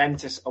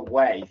Juventus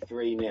away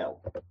 3-0.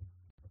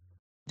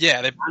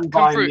 Yeah, they've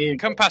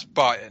come past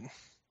Bayern,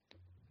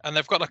 and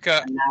they've got like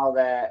and now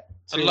they're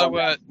a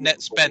lower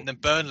net spent than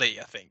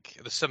Burnley, I think.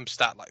 There's some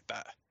stat like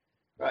that.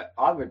 Right,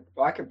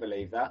 I could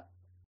believe that.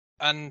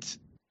 And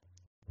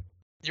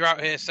you're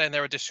out here saying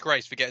they're a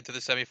disgrace for getting to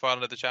the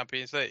semi-final of the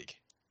Champions League.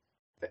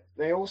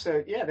 They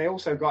also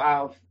got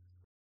out of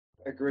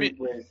a group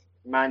with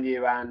Man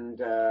U and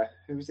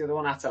who was the other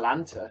one?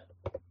 Atalanta.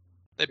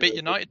 They beat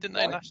United, didn't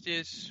they, last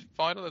year's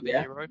final of the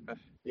Europa?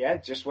 Yeah,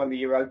 just won the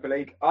Europa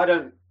League. I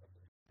don't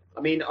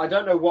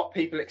know what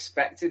people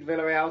expected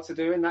Villarreal to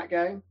do in that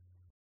game,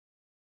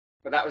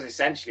 but that was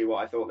essentially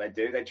what I thought they'd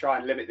do. They'd try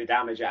and limit the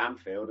damage at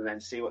Anfield and then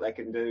see what they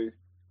can do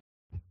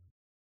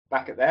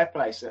back at their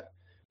place.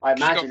 I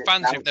imagine you've got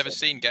fans who've never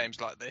seen games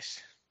like this,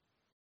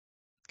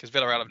 because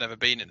Villarreal have never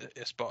been in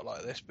a spot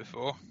like this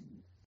before.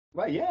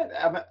 Well,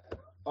 yeah,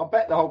 I'll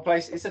bet the whole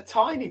place. It's a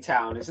tiny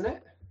town, isn't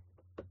it?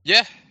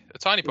 Yeah, a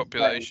tiny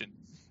population.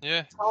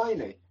 Yeah,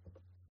 tiny.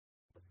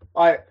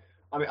 I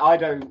mean, I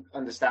don't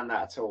understand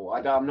that at all.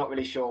 I'm not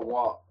really sure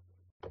what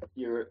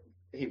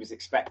he was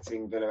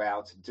expecting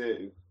Villarreal to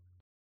do.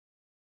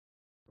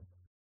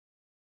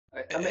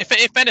 I mean,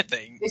 if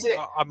anything,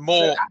 I'm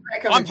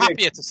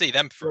happier to see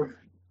them through.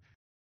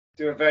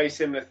 Do a very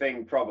similar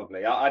thing,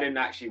 probably. I didn't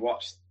actually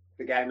watch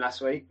the game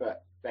last week,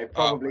 but they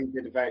probably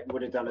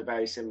would have done a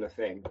very similar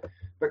thing.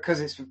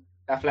 Because it's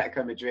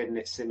Atletico Madrid and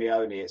it's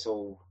Simeone, it's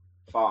all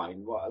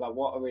fine. What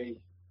are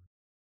we?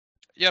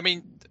 Yeah, I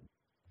mean,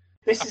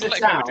 this is a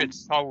town.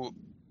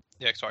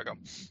 Yeah, sorry, go on.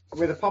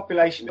 With a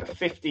population of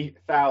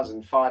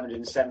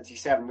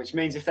 50,577, which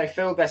means if they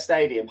filled their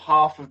stadium,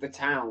 half of the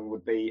town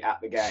would be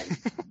at the game.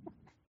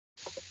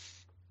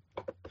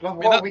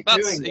 What are we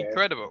doing? That's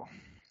incredible.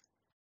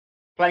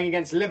 Playing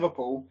against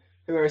Liverpool,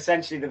 who are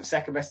essentially the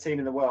second best team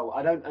in the world.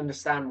 I don't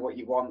understand what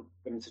you want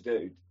them to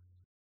do.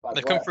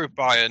 They've come through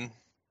Bayern,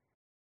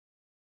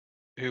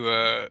 who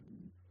would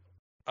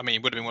have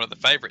been one of the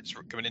favourites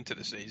coming into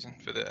the season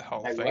for the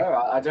whole thing. Were.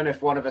 I don't know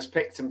if one of us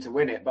picked them to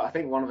win it, but I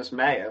think one of us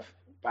may have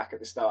back at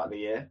the start of the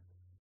year.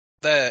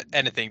 They're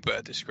anything but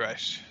a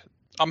disgrace.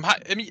 I'm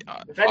happy to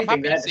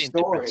see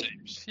different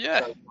teams.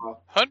 Yeah,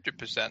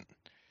 100%.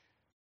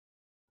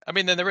 I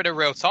mean, then they're in a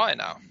real tie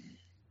now.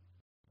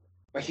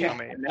 But yeah,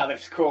 and now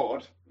they've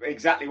scored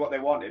exactly what they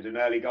wanted, an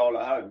early goal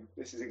at home.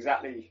 This is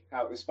exactly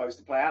how it was supposed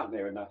to play out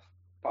near enough.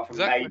 Apart from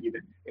maybe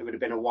that it would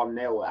have been a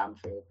 1-0 at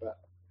Anfield. But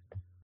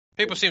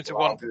people seem to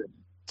want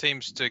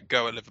teams to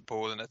go at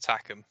Liverpool and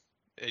attack them.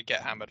 It'd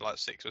get hammered like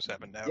 6 or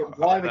 7-0. Yeah,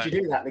 why would you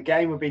do that? The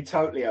game would be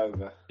totally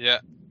over. Yeah.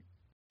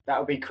 That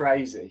would be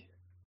crazy.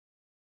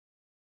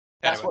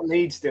 That's what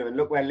Leeds do, and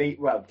look where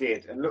Leeds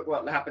did, and look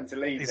what happened to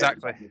Leeds.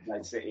 Exactly.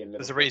 City and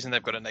there's a reason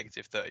they've got a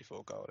negative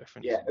 34 goal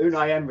difference. Yeah,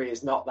 Unai Emery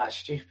is not that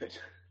stupid.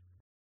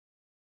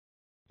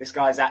 This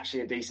guy's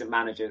actually a decent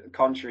manager,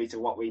 contrary to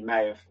what we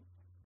may have.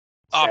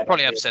 I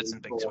probably have said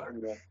some things.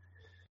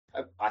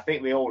 I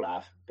think we all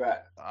have,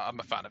 but I'm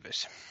a fan of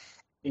this.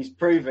 He's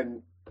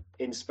proven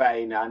in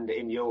Spain and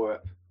in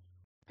Europe,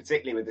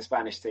 particularly with the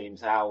Spanish teams,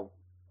 how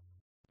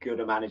good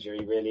a manager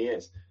he really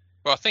is.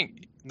 Well, I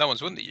think no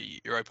one's won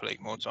the Europa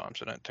League more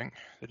times. I don't think.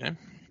 Did he?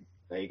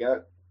 There you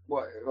go.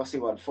 What's he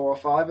won? 4 or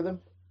 5 of them?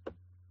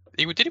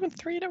 Did he win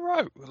 3 in a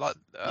row? Like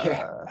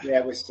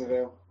yeah, with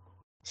Seville.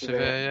 Sevilla,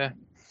 yeah.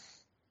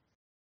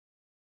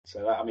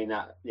 So that, I mean,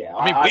 we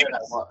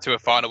went to a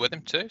final with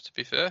him too. To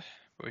be fair,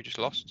 but we just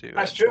lost to.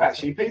 That's true,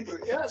 actually. People,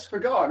 that's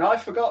forgotten. I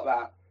forgot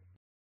that.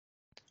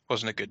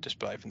 Wasn't a good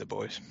display from the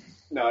boys.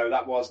 No,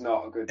 that was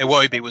not a good.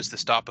 Iwobi was the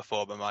star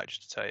performer, Mike.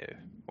 Just to tell you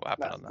what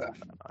happened on that.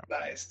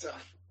 That is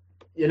tough.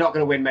 You're not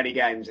going to win many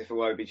games if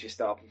Iwobi's your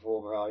star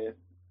performer, are you?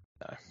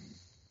 No.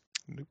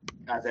 Nope.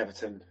 As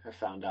Everton have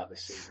found out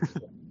this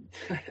season.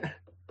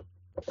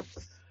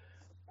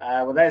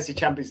 Well, there's the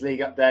Champions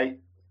League update.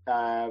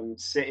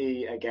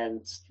 City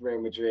against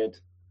Real Madrid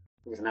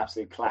was an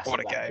absolute classic. What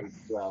a game!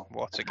 As well.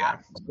 What a game!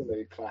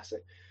 Absolute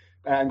classic.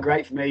 And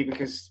great for me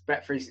because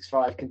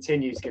Bet365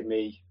 continues to give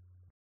me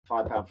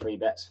 £5 free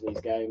bets for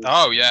these games.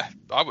 Oh yeah,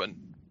 I went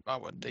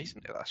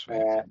decently last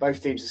week.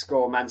 Both teams to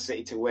score, Man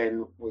City to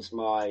win was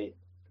my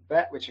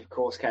bet, which of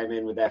course came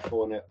in with their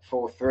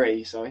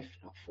 4-3. Sorry,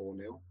 not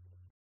 4-0.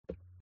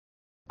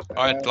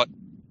 I had like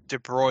De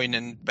Bruyne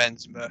and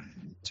Benzema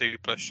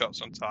 2+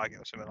 shots on target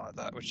or something like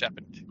that, which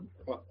happened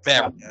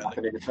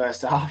happened in the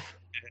first half.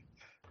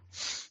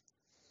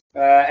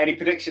 Yeah. Any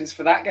predictions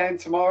for that game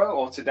tomorrow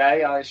or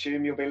today? I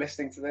assume you'll be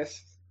listening to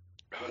this.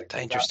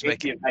 Dangerous to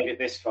make it. You've made it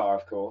this far,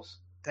 of course.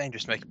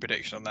 Dangerous to make a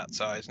prediction on that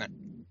side, isn't it?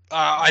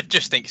 I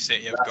just think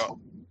City have got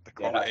the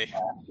quality.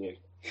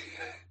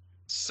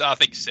 So I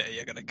think City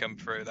are going to come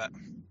through that.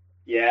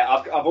 Yeah,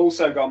 I've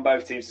also gone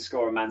both teams to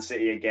score, and Man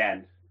City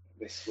again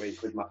this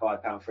week with my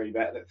 £5 free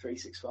bet that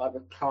 365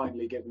 have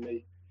kindly given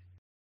me.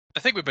 I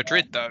think with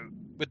Madrid though,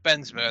 with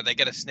Benzema, they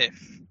get a sniff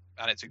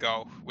and it's a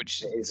goal,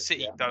 which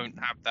City don't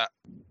have that.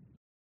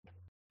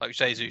 Like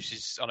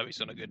Jesus I know he's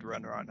on a good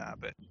run right now,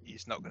 but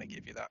he's not going to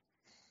give you that.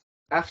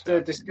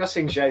 After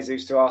discussing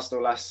Jesus to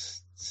Arsenal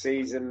last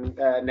season,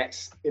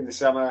 next in the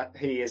summer,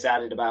 he has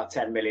added about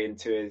 10 million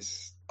to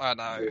his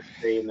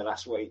fee in the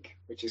last week,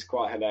 which is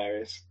quite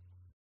hilarious.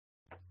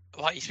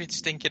 Like he's been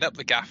stinking up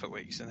the gaffer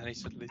weeks, and then he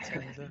suddenly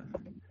turns up.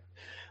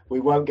 We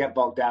won't get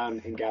bogged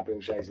down in Gabriel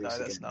Jesus. No,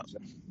 that's not.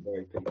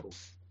 Sorry, people.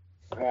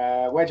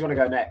 Where do you want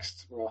to go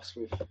next, Ross?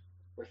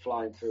 We're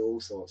flying through all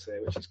sorts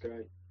here, which is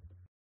great.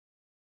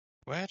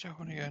 Where do I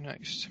want to go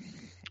next?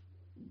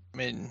 I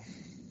mean,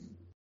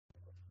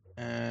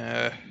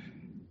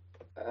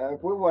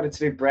 we wanted to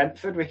do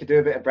Brentford. We could do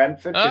a bit of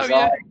Brentford because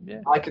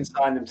I can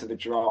sign them to the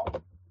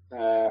drop.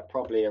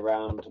 Probably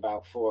around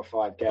about 4 or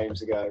 5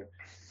 games ago.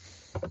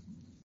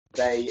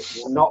 They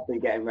will not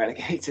be getting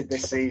relegated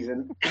this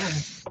season.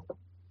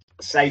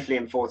 Safely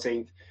in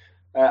 14th.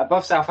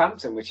 Above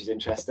Southampton, which is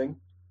interesting.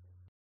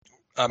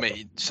 I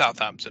mean,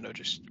 Southampton are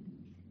just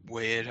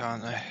weird,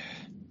 aren't they?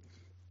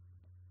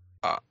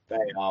 They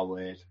are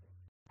weird.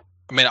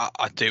 I mean,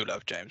 I do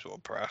love James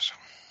Ward-Prowse.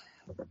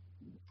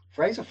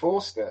 Fraser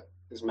Forster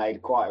has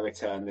made quite a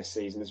return this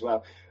season as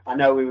well. I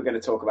know we were going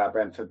to talk about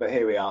Brentford, but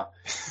here we are.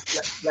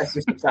 Let's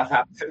just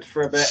Southampton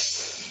for a bit.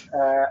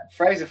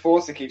 Fraser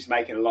Forster keeps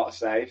making a lot of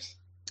saves.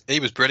 He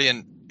was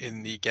brilliant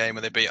in the game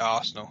when they beat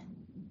Arsenal.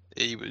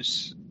 He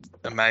was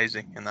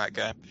amazing in that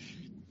game.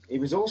 He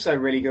was also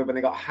really good when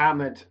they got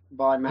hammered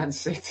by Man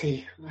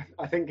City.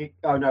 I think,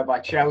 by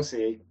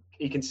Chelsea.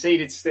 He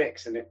conceded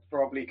 6, and it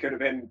probably could have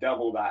been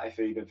double that if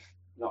he'd have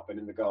not been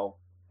in the goal.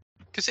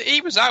 Because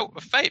he was out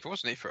of favour,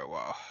 wasn't he, for a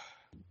while?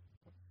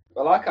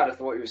 Well, I kind of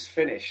thought he was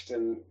finished.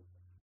 And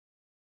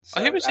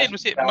so, who was it?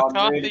 Was it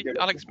McCarthy? Really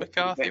Alex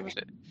McCarthy, was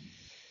it?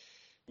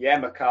 Yeah,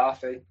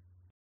 McCarthy.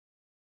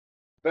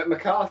 But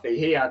McCarthy,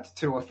 he had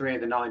 2 or 3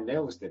 of the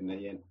 9-0s, didn't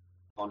he,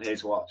 on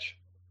his watch?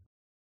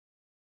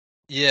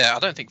 Yeah, I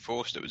don't think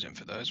Forster was in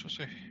for those, was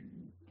he?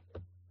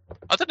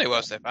 I don't know who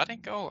else they've had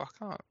in goal.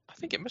 I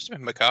think it must have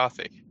been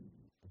McCarthy.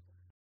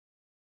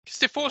 Because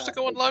did Forster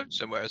go on loan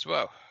somewhere as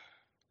well?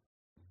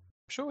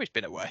 I'm sure he's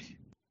been away.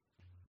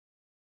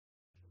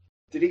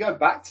 Did he go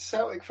back to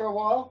Celtic for a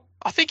while?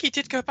 I think he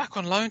did go back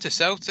on loan to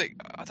Celtic.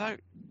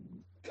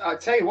 I'll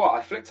tell you what,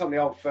 I flicked on the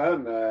Old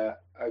Firm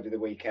over the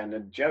weekend,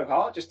 and Joe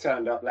Hart just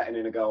turned up letting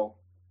in a goal.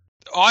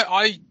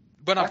 I've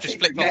just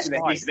flicked on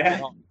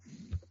Sky.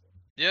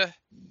 Yeah.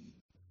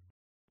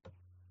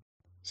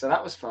 So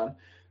that was fun.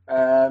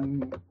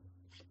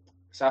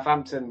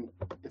 Southampton,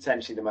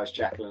 potentially the most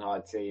Jekyll and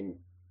Hyde team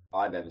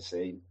I've ever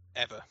seen.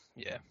 Ever.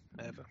 Yeah,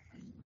 ever.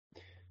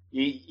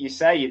 You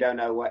say you don't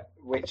know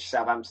which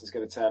Southampton's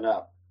going to turn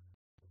up.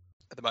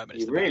 At the moment,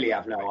 you really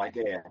have no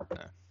idea.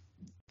 No.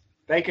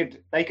 They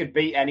could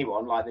beat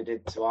anyone like they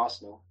did to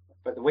Arsenal,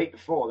 but the week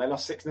before they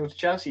lost 6-0 to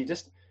Chelsea.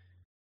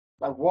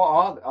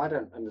 I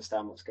don't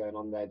understand what's going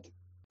on there.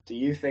 Do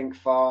you think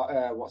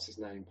what's his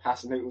name?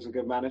 Hasenhüttl's a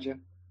good manager?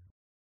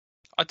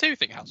 I do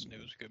think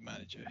Hasenhüttl's a good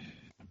manager,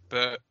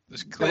 but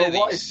there's clearly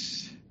what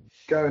is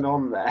going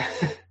on there.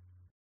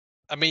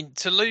 I mean,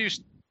 to lose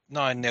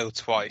 9-0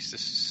 twice,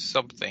 there's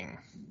something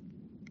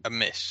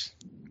amiss.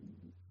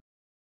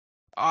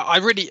 They're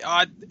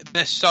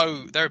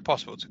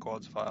impossible to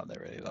quantify, aren't they,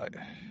 really? Like,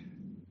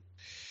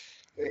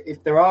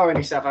 if there are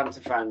any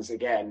Southampton fans,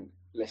 again,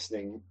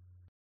 listening,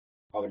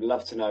 I would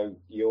love to know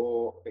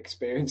your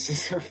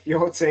experiences of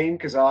your team,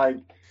 because I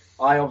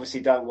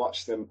obviously don't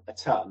watch them a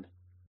ton.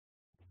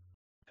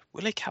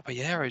 Willie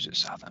Caballero's at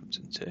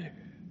Southampton too.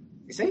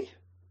 Is he?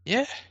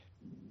 Yeah.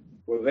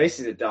 Well, this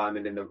is a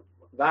diamond in the.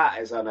 That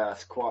is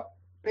unearthed quite.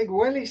 Big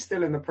Willie's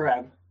still in the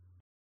Prem.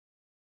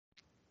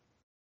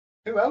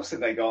 Who else have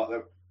they got?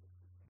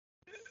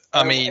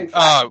 I mean,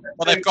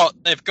 they've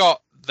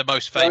got the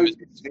most famous.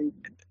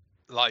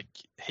 Like,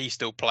 he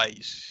still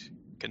plays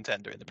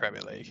contender in the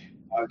Premier League.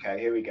 Okay,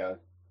 here we go.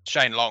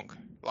 Shane Long,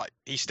 like,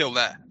 he's still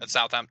there at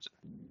Southampton.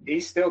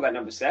 He's still their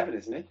number 7,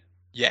 isn't he?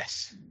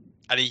 Yes,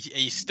 and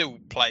he's still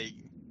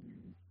playing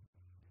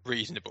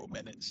reasonable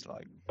minutes.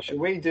 Like, should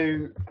we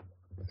do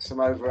some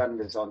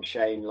over-unders on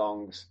Shane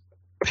Long's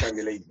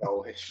Premier League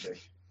goal history?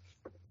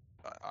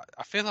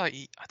 I feel like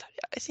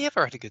has he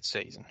ever had a good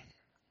season?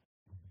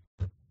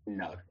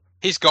 No.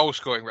 His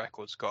goal-scoring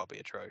record's got to be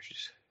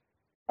atrocious.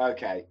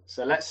 Okay,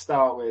 so let's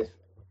start with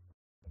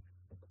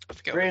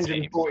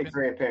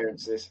 343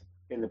 appearances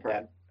in the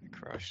Prem.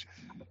 Christ.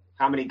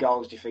 How many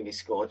goals do you think he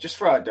scored? Just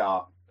throw a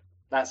dart.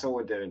 That's all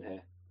we're doing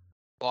here.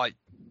 Like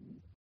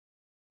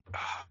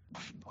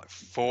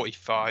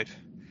 45.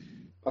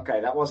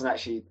 Okay, that wasn't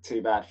actually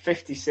too bad.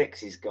 56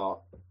 he's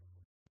got.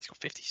 He's got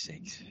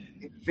 56.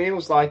 It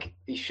feels like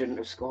he shouldn't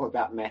have scored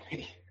that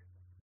many.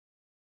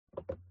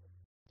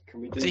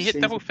 Can we do? Does he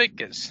hit double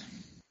figures?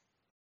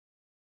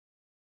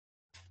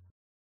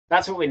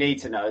 That's what we need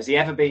to know. Has he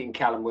ever beaten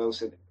Callum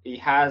Wilson? He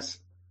has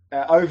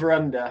over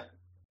under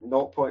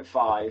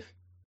 0.5,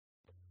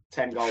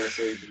 10 goal a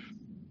season.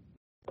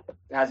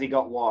 Has he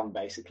got one,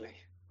 basically?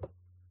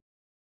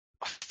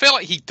 I feel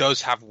like he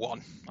does have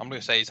one. I'm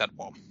going to say he's had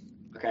one.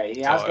 Okay,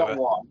 he has got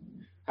one.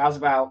 How's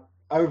about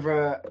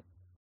over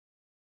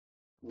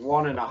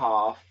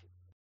 1.5,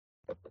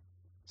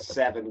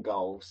 7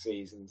 goal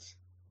seasons?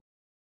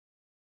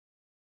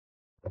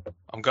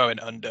 I'm going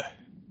under.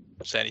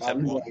 I'm saying he's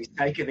had one. He's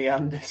taken the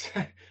unders,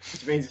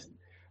 which means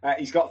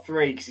he's got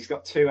 3 because he's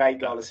got 2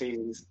 8-goal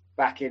seasons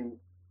back in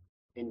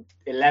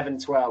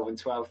 11-12 and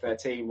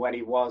 12-13 when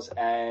he was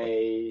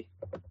a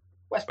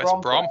West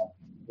Brom.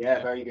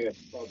 Yeah, very good.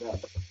 Well done.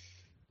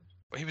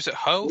 Well, he was at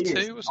Hull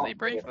too, wasn't he,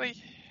 briefly?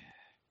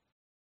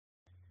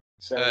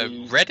 So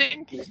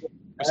Reading?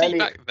 Was he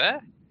back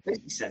there? This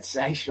is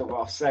sensational,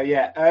 Ross. So,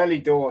 yeah, early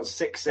doors,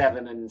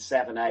 6-7 and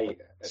 7-8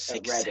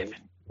 at Reading.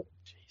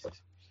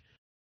 Jesus.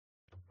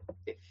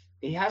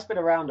 He has been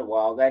around a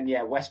while. Then,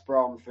 yeah, West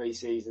Brom 3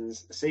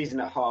 seasons, a season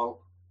at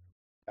Hull,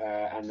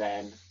 and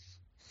then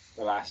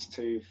the last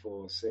 2,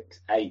 4, 6,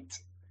 8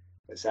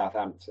 at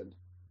Southampton.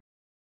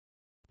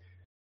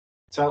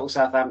 Total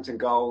Southampton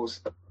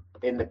goals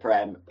in the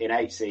Prem in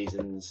 8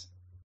 seasons,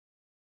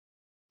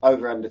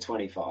 over under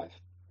 25.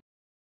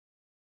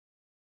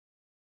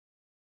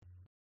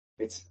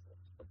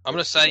 I'm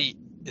gonna say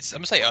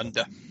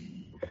under.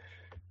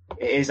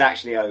 It is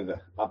actually over.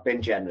 I've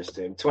been generous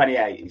to him.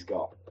 28 he's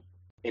got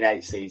in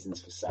 8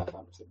 seasons for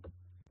Southampton.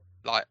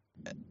 Like,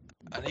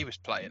 and he was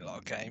playing a lot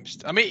of games.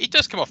 I mean, he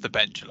does come off the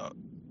bench a lot,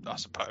 I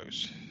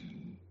suppose.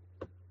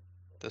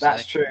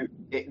 That's true.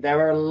 There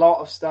are a lot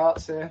of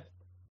starts here.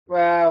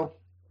 Well,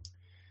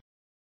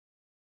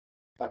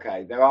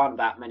 okay, there aren't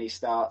that many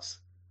starts.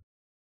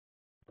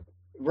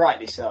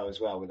 Rightly so as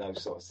well with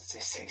those sort of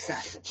statistics.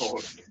 That's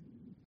appalling.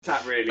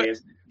 That really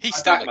is. He's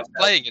still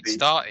playing and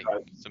starting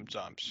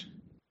sometimes.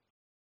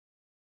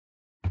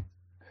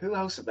 Who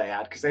else have they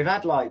had? Because they've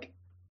had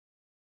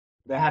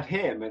they had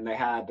him and they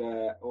had.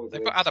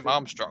 They've got Adam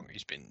Armstrong.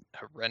 He's been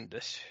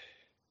horrendous.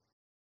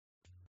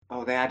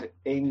 Oh, they had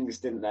Ings,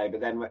 didn't they? But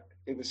then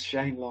it was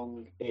Shane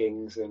Long,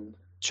 Ings, and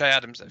Che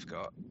Adams. They've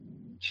got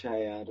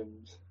Che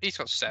Adams. He's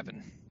got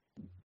 7.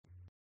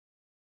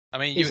 I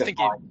mean, he's you would think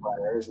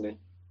player, isn't he?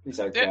 He's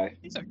okay. Yeah,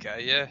 he's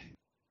okay. Yeah.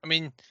 I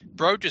mean,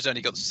 Broger's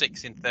only got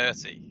 6 in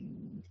 30.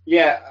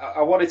 Yeah,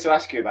 I wanted to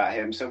ask you about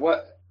him. So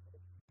what?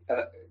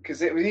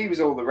 Because he was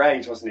all the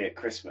rage, wasn't he, at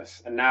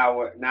Christmas? And now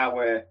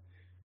we're a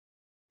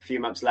few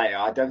months later.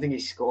 I don't think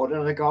he's scored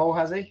another goal,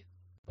 has he?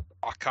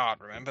 I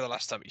can't remember the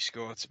last time he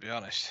scored, to be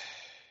honest.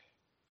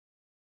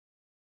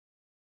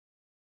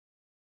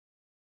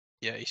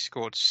 Yeah, he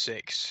scored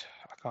 6.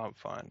 I can't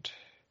find.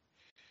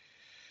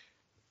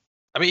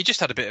 I mean, he just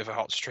had a bit of a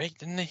hot streak,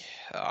 didn't he?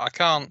 I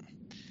can't.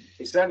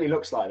 It certainly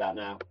looks like that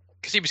now.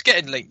 Because he was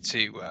getting linked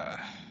to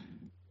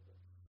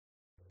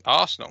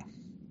Arsenal.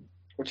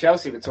 Well,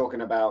 Chelsea were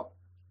talking about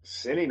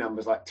silly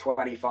numbers like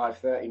 25,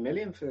 30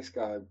 million for this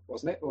guy,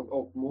 wasn't it?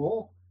 Or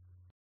more.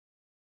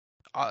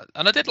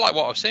 And I did like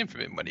what I was seeing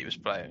from him when he was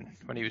playing,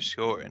 when he was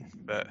scoring.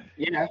 But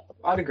yeah,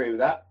 I'd agree with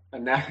that.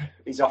 And now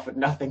he's offered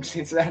nothing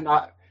since then.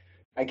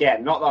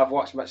 Again, not that I've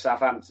watched much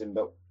Southampton,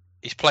 but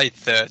he's played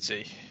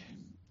 30,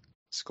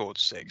 scored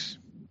 6.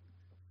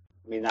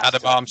 I mean,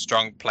 Adam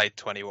Armstrong played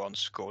 21,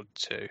 scored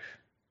 2.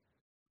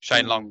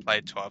 Shane Long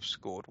played 12,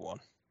 scored 1.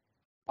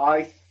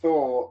 I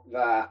thought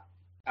that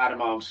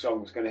Adam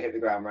Armstrong was going to hit the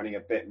ground running a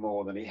bit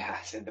more than he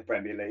has in the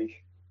Premier League.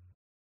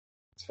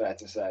 It's fair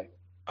to say.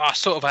 I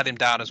sort of had him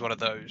down as one of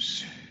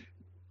those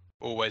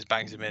always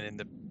bangs him in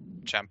the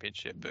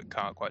Championship, but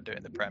can't quite do it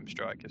in the Prem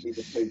strikers. He's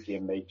a Pookie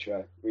and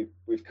Mitro.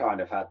 We've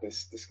kind of had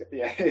this,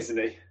 yeah, isn't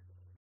he?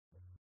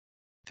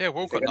 Theo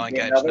Walcott 9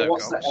 games, no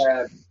what's goals.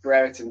 That,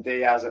 Brereton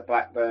Diaz at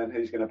Blackburn.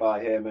 Who's going to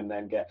buy him and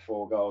then get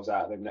 4 goals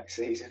out of him next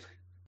season?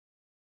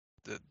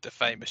 The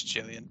famous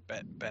Chilean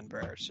Ben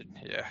Brereton,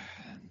 yeah.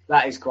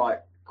 That is quite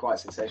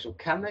sensational.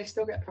 Can they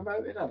still get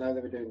promoted? I know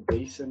they were doing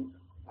decent.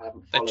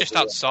 They're just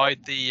outside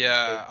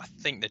I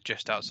think they're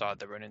just outside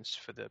the run-ins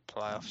for the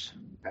playoffs.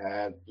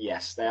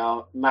 Yes, they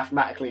are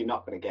mathematically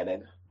not going to get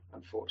in,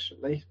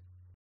 unfortunately.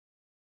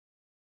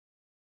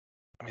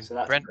 I mean,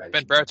 so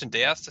Ben Brereton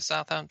Diaz to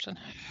Southampton.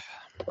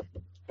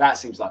 That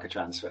seems like a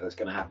transfer that's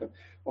going to happen.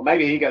 Or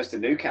maybe he goes to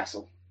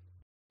Newcastle.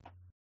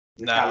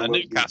 No,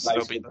 Newcastle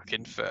will be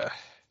looking for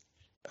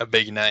a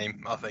big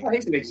name, I think. Well,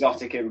 he's an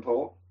exotic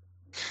import.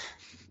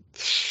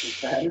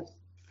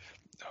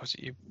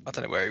 I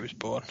don't know where he was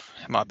born.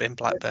 It might have been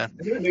Blackburn.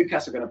 Is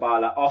Newcastle going to buy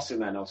like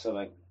Osimhen or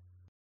something?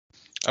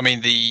 I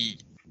mean, the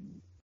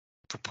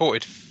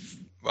purported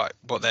what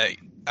they're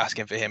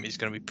asking for him is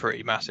going to be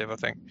pretty massive, I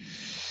think.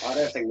 I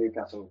don't think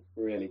Newcastle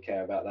really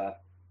care about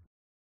that.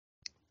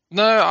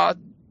 No,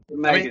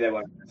 maybe they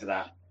won't get to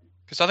that.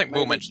 Because I think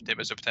Will mentioned him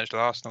as a potential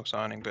Arsenal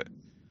signing, but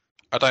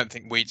I don't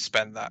think we'd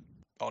spend that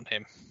on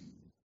him,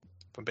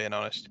 if I'm being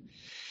honest.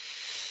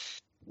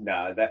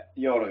 No,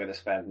 you're not going to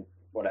spend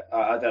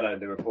I don't know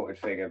the reported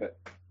figure, but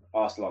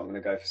Arsenal aren't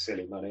going to go for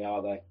silly money,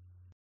 are they?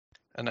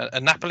 And a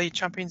Napoli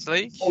Champions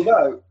League?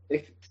 Although,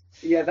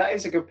 that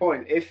is a good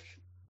point. If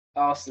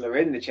Arsenal are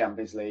in the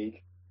Champions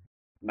League,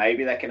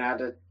 maybe they can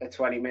add a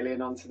 20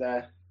 million onto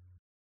their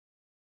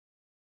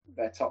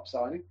top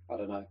signing. I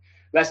don't know.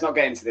 Let's not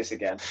get into this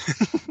again.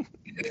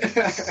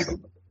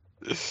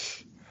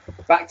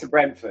 Back to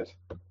Brentford.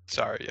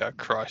 Sorry,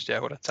 Christ,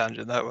 what a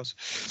tangent that was.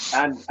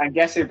 And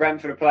guess who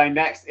Brentford are playing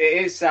next?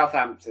 It is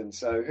Southampton,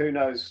 so who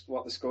knows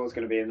what the score's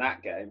going to be in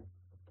that game.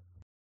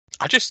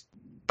 I just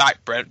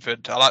back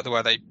Brentford. I like the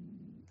way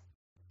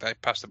they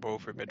pass the ball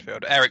through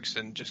midfield.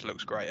 Eriksen just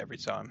looks great every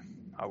time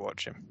I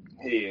watch him.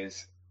 He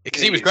is.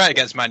 Because he was great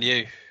against Man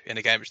U in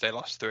a game which they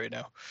lost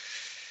 3-0.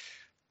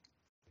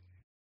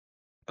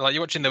 Like,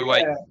 you're watching the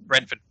way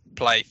Brentford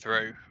play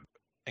through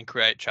and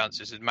create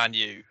chances, and Man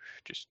U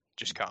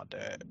just can't do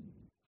it.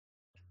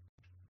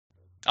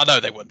 I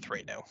know they won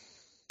 3-0,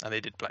 and they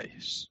did play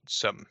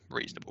some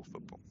reasonable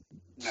football.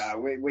 No,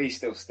 we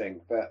still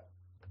stink, but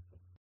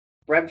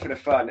Brentford are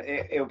fun.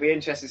 It'll be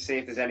interesting to see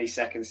if there's any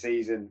second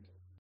season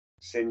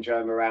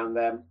syndrome around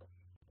them.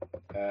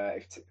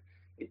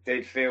 It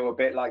did feel a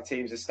bit like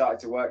teams have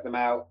started to work them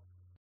out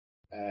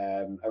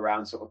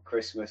around sort of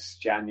Christmas,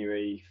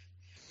 January,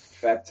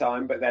 Feb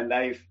time, but then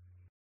they've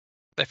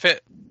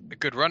fit a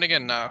good run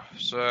again now.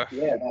 So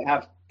yeah, they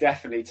have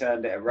definitely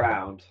turned it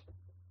around.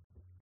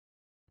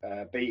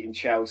 Beating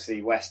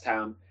Chelsea, West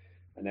Ham,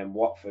 and then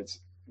Watford,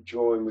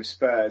 drawing with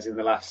Spurs in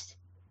the last.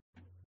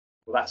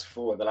 Well, that's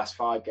 4 of the last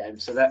 5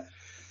 games. So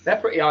they're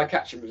pretty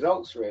eye-catching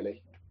results,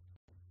 really.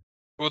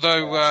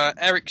 Although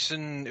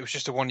Eriksen, it was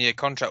just a 1-year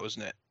contract,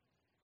 wasn't it?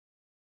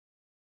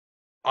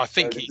 I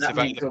think he's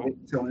available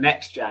until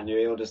next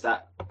January, or does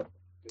that?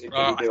 Did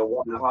he do a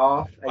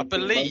 1.5? I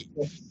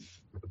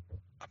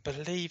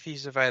believe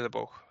he's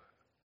available,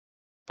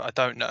 but I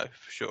don't know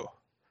for sure.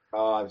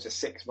 Oh, it was a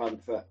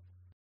 6-month.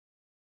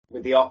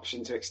 With the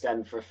option to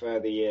extend for a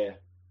further year.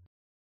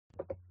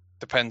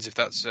 Depends if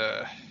that's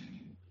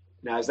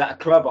Now, is that a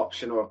club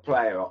option or a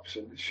player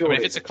option? Sure.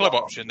 If it's a club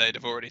option, they'd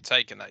have already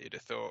taken that, you'd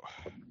have thought.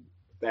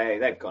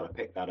 They've got to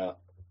pick that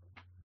up.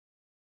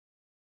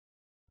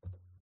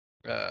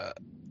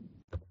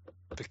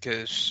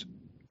 Because,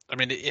 I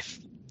mean, if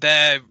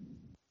their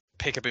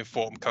pick-up in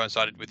form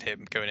coincided with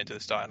him going into the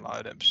starting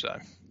lineup, so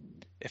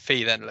if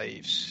he then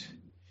leaves,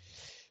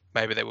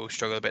 maybe they will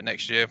struggle a bit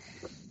next year.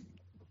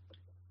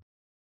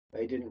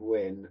 They didn't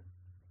win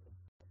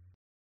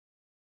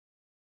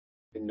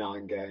in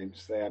 9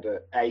 games. They had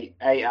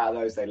 8 out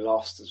of those they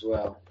lost as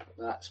well.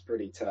 That's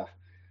pretty tough.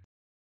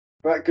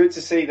 But good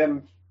to see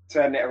them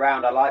turn it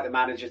around. I like the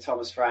manager,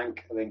 Thomas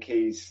Frank. I think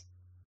he's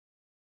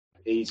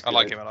good. I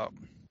like him a lot.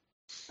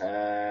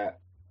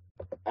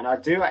 And I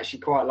do actually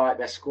quite like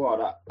their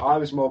squad. I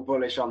was more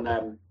bullish on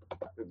them.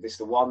 This is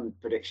the one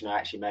prediction I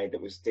actually made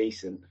that was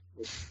decent,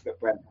 was that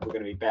Brentford were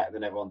going to be better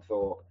than everyone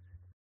thought.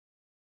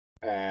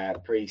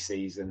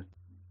 Pre-season.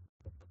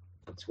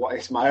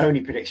 It's my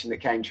only prediction that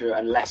came true,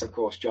 unless of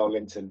course Joel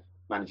Linton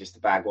manages to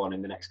bag one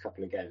in the next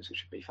couple of games,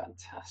 which would be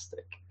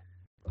fantastic.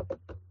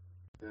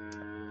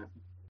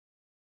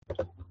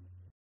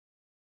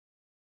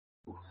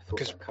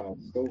 Because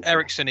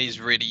Eriksen is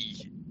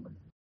really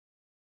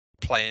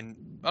playing,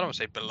 I don't want to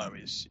say below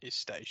his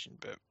station,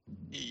 but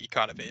he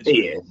kind of is.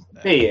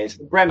 He is.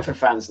 Brentford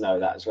fans know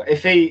that as well.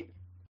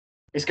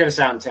 It's going to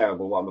sound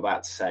terrible what I'm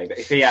about to say, but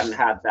if he hadn't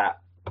had that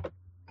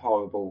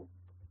horrible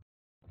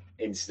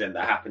incident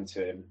that happened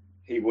to him,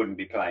 he wouldn't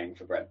be playing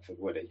for Brentford,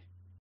 would he?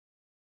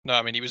 No,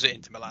 I mean, he was at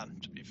Inter Milan,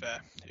 to be fair,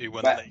 who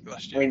won the league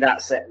last year. I mean,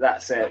 that's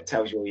it.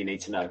 Tells you all you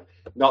need to know.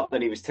 Not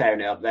that he was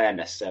tearing it up there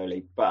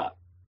necessarily, but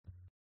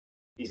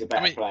he's a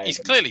better player. He's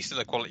clearly still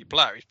a quality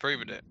player. He's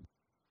proven it.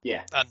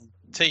 Yeah. And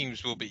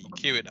teams will be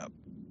queuing up.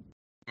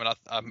 I mean,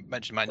 I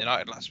mentioned Man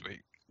United last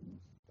week.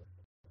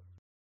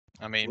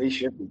 I mean, we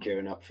should be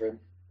queuing up for him.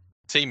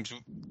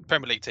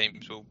 Premier League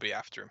teams will be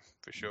after him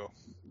for sure.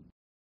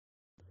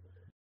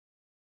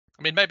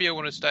 I mean, maybe he'll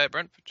want to stay at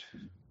Brentford,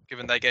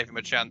 given they gave him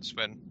a chance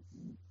when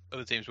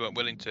other teams weren't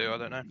willing to. I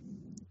don't know.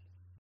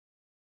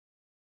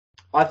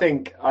 I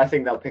think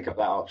they'll pick up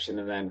that option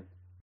and then.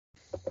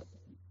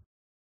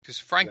 Because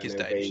Frank is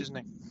Danish, isn't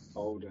he?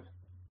 Older.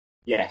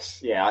 Yes,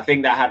 yeah. I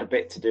think that had a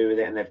bit to do with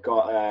it, and they've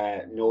got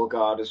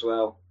Norgard as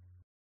well.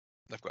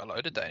 They've got a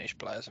load of Danish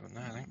players, haven't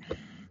they? I think.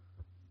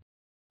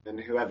 And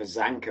whoever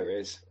Zanka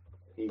is,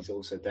 he's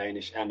also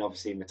Danish, and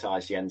obviously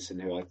Matthias Jensen,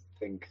 who I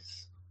think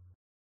is.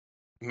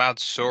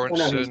 Mads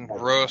Sorensen,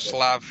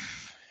 Roslav,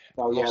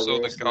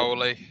 also the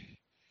goalie.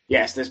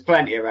 Yes, there's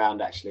plenty around.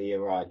 Actually,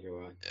 you're right.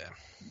 Yeah.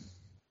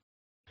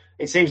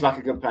 It seems like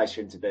a good place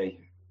for him to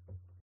be.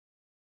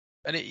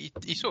 And he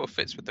sort of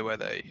fits with the way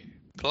they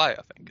play,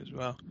 I think, as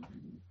well.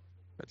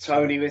 But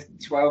Tony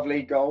with 12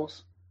 league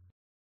goals.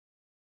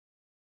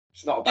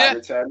 It's not a bad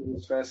return in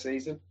his first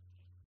season.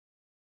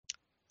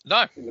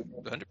 No,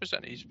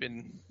 100%. He's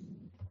been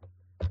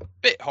a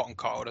bit hot and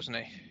cold, hasn't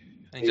he?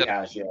 And he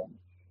has, yeah.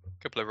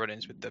 A couple of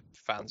run-ins with the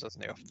fans,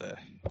 hasn't he, off there?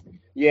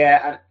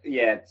 Yeah,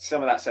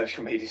 some of that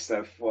social media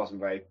stuff wasn't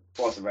very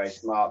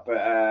smart.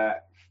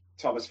 But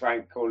Thomas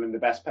Frank calling him the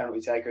best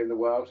penalty taker in the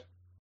world,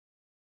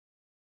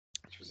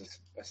 which was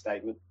a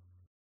statement.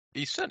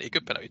 He's certainly a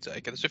good penalty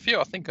taker. There's a few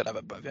I think I'd have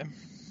above him,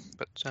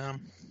 but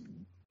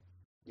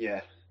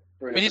yeah.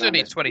 I mean, he's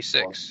only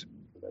 26.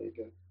 There you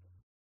go.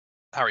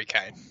 Harry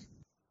Kane.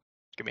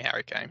 Give me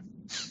Harry Kane.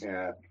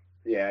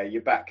 Yeah,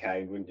 you'd back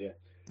Kane, wouldn't you?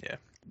 Yeah.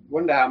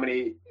 Wonder how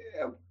many.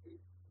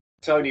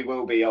 Tony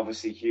will be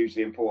obviously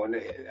hugely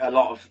important. A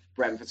lot of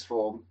Brentford's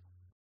form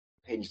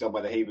hinged on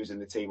whether he was in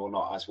the team or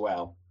not as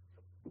well.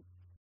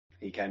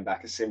 He came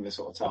back a similar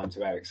sort of time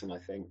to Eriksen, I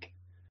think.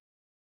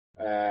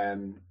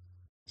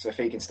 So if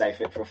he can stay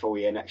fit for a full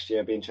year next year,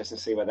 it'll be interesting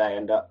to see where they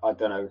end up. I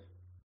don't know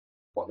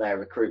what their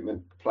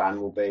recruitment plan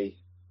will be.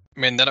 I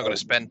mean, they're not going to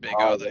spend big,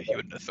 are they? You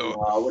wouldn't have thought.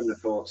 No, I wouldn't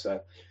have thought so.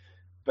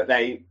 But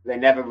they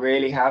never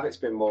really have. It's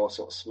been more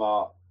sort of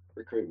smart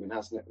recruitment,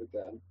 hasn't it, with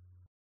them?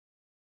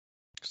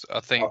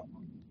 I think,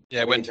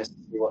 when interested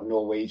to see what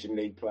Norwegian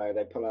league player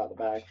they pull out the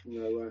bag from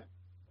nowhere.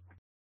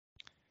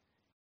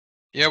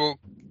 Yeah, well,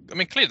 I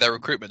mean, clearly their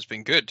recruitment's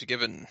been good,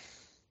 given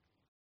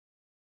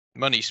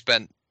money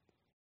spent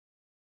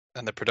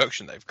and the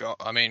production they've got.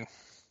 I mean,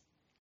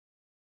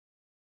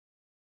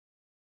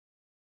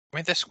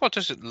 their squad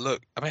doesn't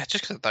look. I mean,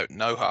 just because I don't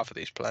know half of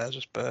these players, I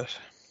suppose.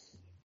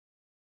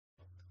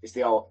 It's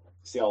the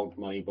old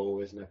money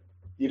ball, isn't it?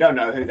 You don't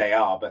know who they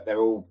are, but they're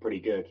all pretty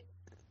good.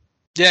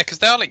 Yeah, because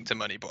they are linked to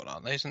Moneyball,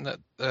 aren't they? Isn't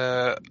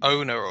that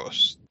owner or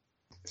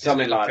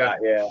something like that?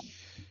 Yeah.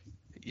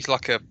 He's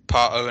like a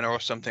part owner or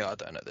something. I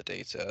don't know the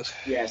details.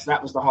 Yes,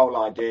 that was the whole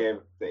idea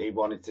that he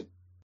wanted to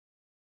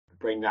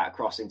bring that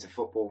across into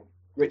football.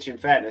 Which, in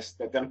fairness,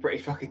 they've done a pretty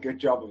fucking good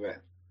job of it.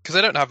 Because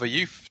they don't have a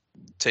youth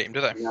team,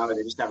 do they? No,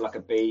 they just have like a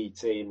B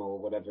team or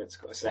whatever. It's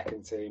got a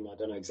second team. I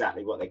don't know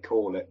exactly what they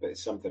call it, but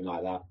it's something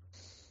like that.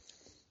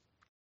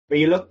 But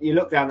you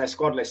look down their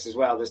squad list as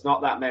well. There's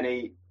not that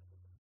many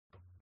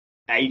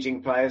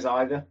aging players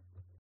either.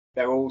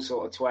 They're all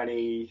sort of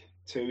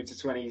 22 to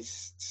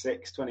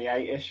 26,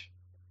 28-ish.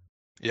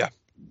 Yeah.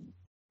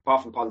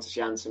 Apart from Pontus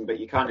Jansson, but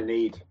you kind of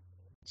need.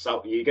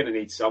 So you're going to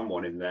need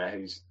someone in there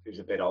who's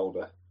a bit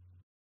older.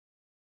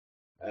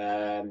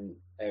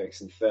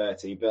 Eriksen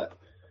 30, but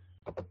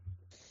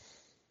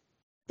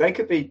they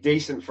could be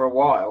decent for a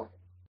while.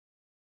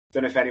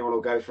 Don't know if anyone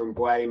will go from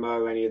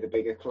Buemo, any of the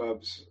bigger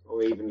clubs,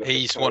 or even.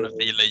 He's one of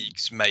the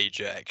league's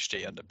major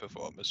XG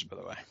underperformers, by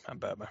the way,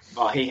 Mbeumo.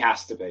 Oh, he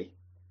has to be.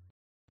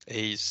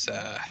 He's.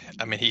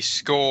 He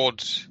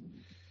scored.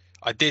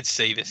 I did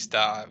see this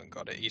stat. I haven't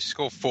got it. He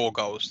scored 4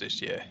 goals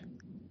this year.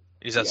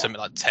 He's had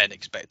something like 10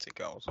 expected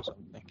goals or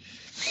something.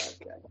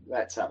 Okay,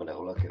 let's have a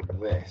little look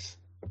at this.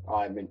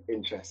 I'm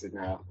interested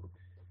now.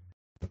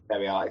 There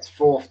we are. It's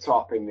 4th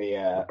top in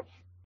the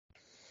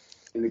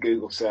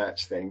Google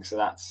search thing. So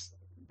that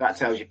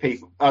tells you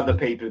other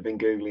people have been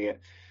googling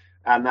it,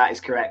 and that is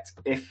correct.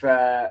 If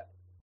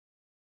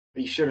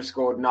he should have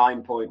scored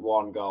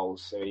 9.1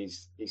 goals, so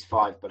he's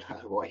 5 below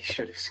what he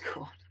should have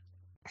scored.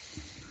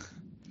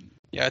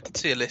 Yeah, I did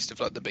see a list of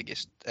like the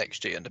biggest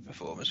XG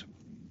underperformers.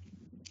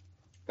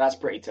 That's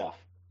pretty tough.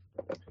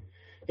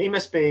 He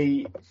must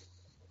be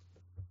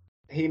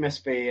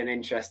an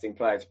interesting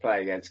player to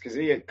play against because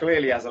he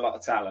clearly has a lot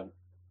of talent.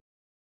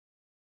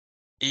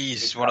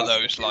 He's one of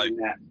those like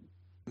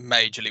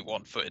majorly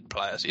one-footed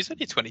players. He's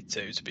only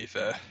 22, to be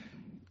fair.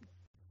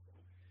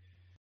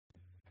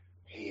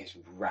 He is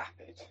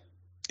rapid.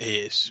 He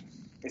is.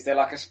 Is there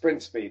like a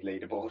sprint speed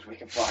leaderboard we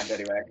can find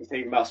anywhere? Because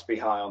he must be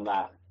high on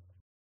that.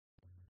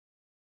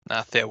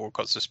 Nah, Theo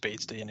Walcott's the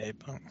speeds do you need?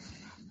 But... Oh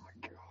my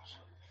god,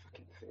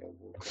 fucking Theo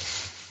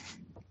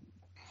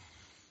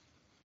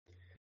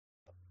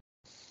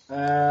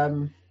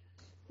Walcott.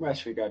 Where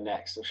should we go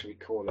next, or should we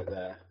call it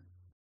there?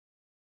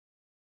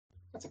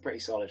 That's a pretty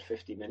solid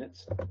 50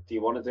 minutes. Do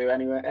you want to do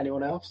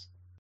anyone else?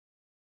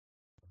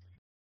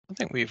 I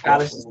think we've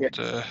Palace.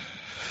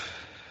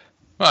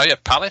 Well, yeah,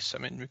 Palace. I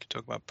mean, we could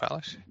talk about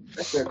Palace.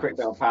 Let's do a quick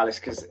bit on Palace,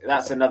 because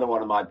that's another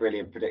one of my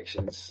brilliant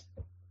predictions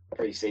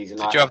pre-season.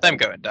 Did you have them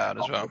going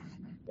down as well?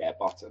 Yeah,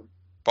 bottom.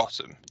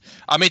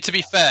 I mean, to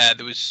be fair,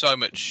 there was so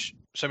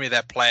many of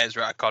their players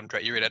were out of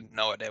contract. You really had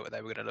no idea what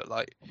they were going to look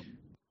like.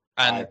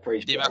 And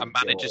the amount of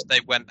managers they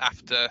went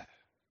after,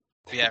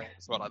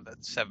 it's like the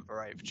 7th or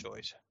 8th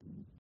choice.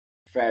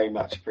 Very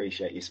much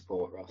appreciate your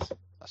support, Ross.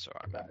 That's all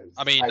right.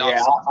 I mean,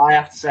 I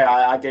have to say,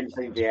 I didn't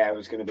think Vieira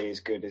was going to be as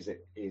good as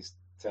it is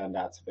turned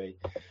out to be.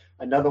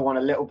 Another one,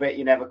 a little bit,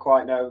 you never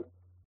quite know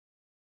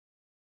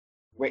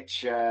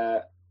which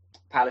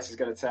Palace is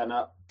going to turn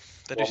up.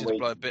 They do seem to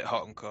blow a bit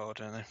hot and cold,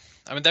 don't they?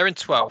 I mean, they're in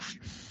 12th.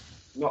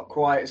 Not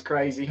quite as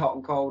crazy hot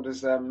and cold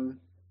as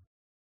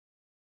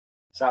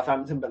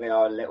Southampton, but they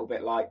are a little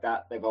bit like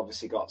that. They've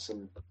obviously got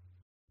some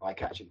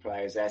eye-catching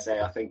players. Eze,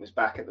 I think, was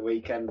back at the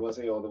weekend, was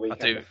he? Or the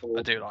weekend before?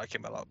 I do like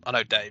him a lot. I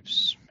know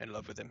Dave's in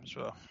love with him as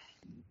well.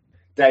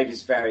 Dave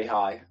is very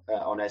high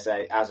on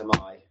Eze, as am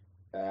I,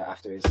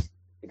 after his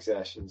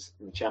exertions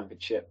in the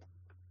Championship.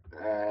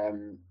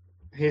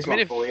 Here's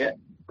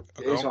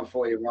one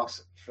for you,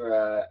 Ross,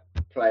 for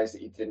players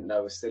that you didn't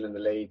know were still in the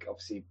league.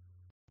 Obviously,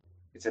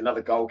 it's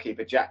another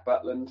goalkeeper, Jack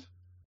Butland.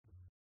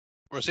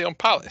 Was he on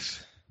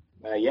Palace?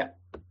 Yeah.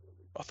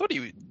 I thought he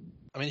would.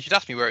 I mean, if you'd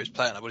asked me where he was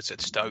playing, I would have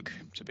said Stoke,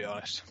 to be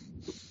honest.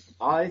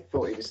 I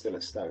thought he was still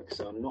at Stoke,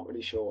 so I'm not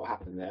really sure what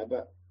happened there,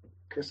 but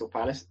Crystal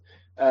Palace.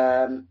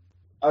 Over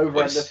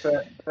under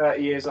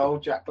 30 years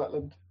old, Jack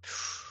Butland.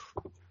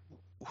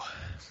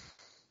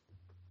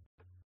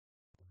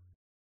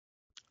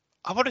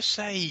 I want to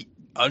say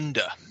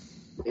under.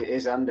 It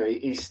is under.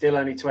 He's still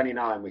only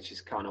 29, which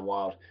is kind of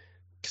wild.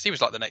 Because he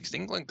was like the next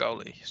England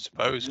goalie,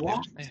 supposedly.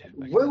 What?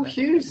 Will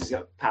Hughes is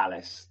at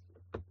Palace.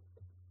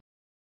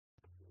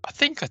 I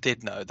think I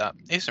did know that.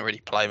 He doesn't really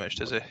play much,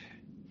 does he?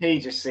 He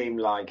just seemed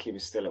like he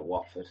was still at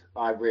Watford.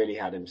 I really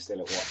had him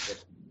still at Watford.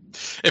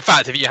 In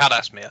fact, if you had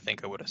asked me, I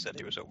think I would have said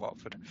he was at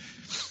Watford.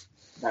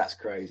 That's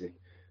crazy.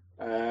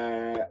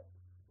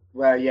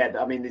 Well, yeah,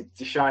 I mean,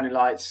 the shining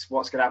lights,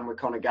 what's going to happen with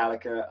Conor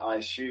Gallagher? I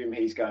assume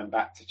he's going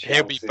back to Chelsea.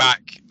 He'll be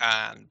back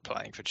and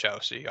playing for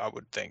Chelsea, I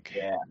would think.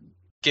 Yeah.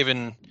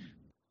 Given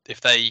if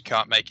they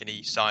can't make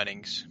any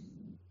signings,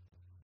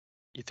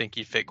 you think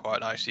he'd fit quite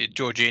nicely.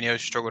 Jorginho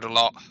struggled a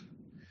lot.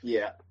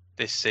 Yeah.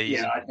 This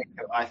season. Yeah,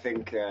 I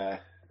think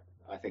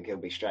he'll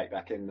be straight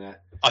back in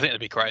there. I think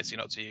it'd be crazy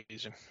not to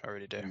use him. I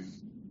really do.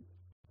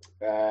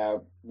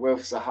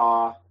 Wilf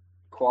Zaha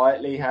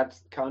quietly had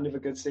kind of a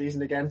good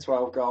season again,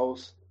 12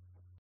 goals,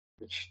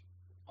 which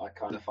I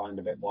kind of find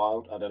a bit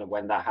wild. I don't know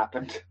when that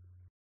happened.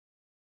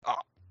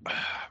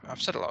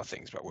 I've said a lot of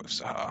things about Wilf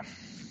Zaha.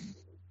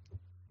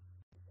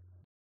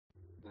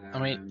 I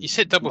mean, he's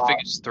hit double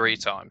figures 3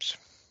 times.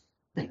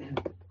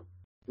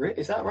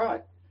 Is that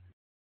right?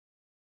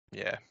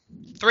 Yeah.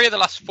 3 of the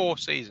last 4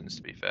 seasons,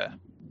 to be fair.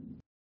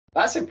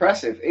 That's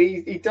impressive.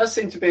 He does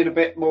seem to be a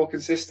bit more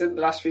consistent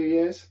the last few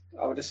years,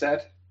 I would have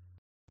said.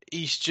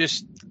 He's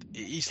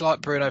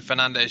like Bruno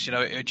Fernandes, you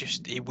know,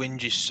 he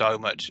whinges so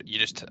much.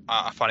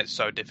 I find it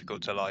so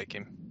difficult to like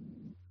him.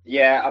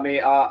 Yeah, I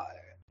mean,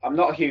 I'm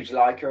not a huge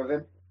liker of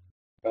him,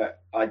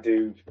 but I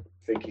do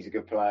think he's a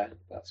good player.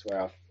 That's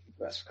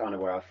kind of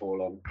where I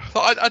fall on.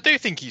 I do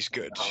think he's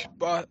good,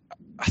 but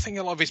I think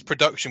a lot of his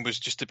production was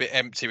just a bit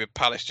empty with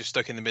Palace just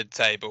stuck in the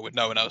mid-table with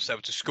no one else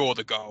able to score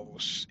the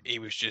goals. He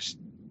was just,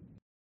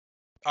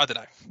 I don't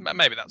know,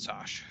 maybe that's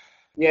harsh.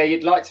 Yeah,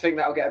 you'd like to think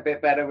that'll get a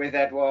bit better with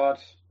Edouard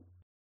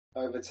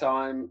over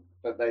time,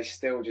 but they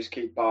still just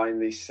keep buying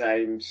these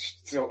same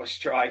sort of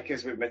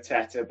strikers with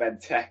Mateta,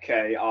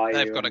 Benteke, Ayew.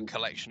 They've got a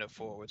collection of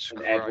forwards.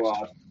 And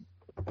Edouard.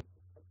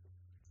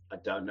 I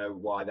don't know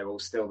why they're all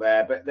still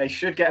there, but they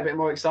should get a bit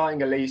more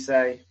exciting. Elise,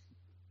 when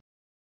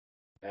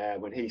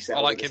he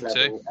settled I like at him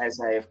level. too.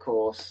 Eze, of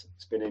course,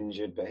 has been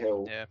injured, but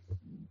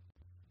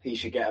he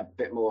should get a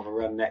bit more of a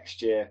run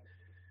next year.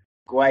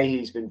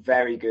 Guehi's been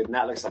very good, and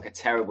that looks like a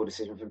terrible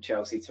decision from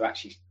Chelsea to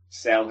actually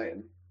sell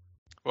him.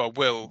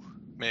 Well,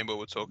 me and Will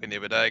were talking the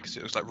other day because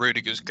it was like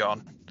Rudiger's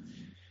gone.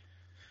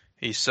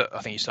 I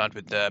think he signed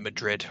with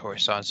Madrid, or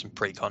he signed some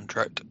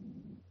pre-contract.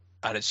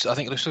 And I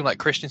think it looks like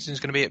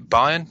Christensen's going to be at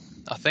Bayern,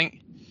 I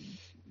think.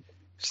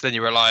 So then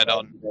you relied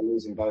on... They're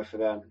losing both of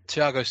them.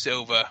 Thiago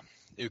Silva,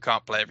 who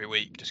can't play every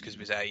week just because of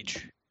his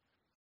age.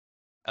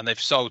 And they've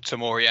sold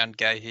Tomori and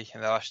Guehi in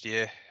the last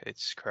year.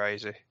 It's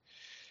crazy.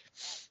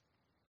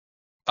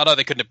 I know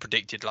they couldn't have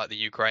predicted like the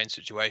Ukraine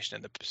situation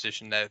and the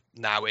position they're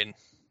now in.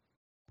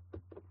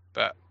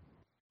 But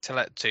to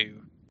let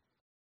two...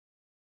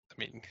 I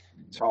mean...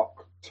 Top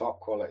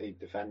quality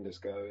defenders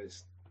go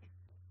is...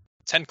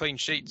 10 clean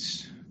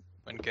sheets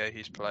when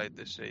Guehi's played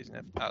this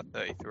season out of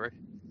 33.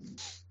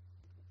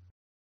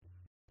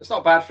 It's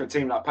not bad for a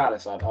team like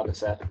Palace, I'd have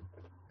said.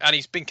 And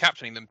he's been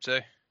captaining them too.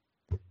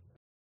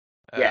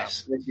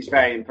 Yes, which is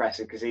very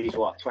impressive because he's,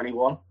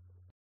 21?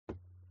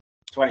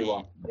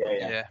 21.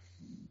 Yeah.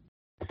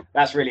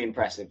 That's really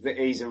impressive.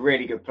 He's a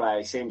really good player.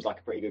 He seems like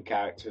a pretty good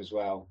character as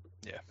well.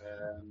 Yeah.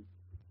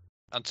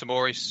 And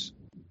Tomori's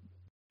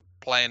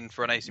playing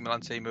for an AC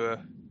Milan team who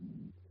are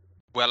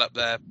well up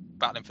there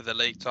battling for the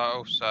league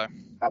title. So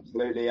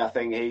absolutely, I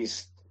think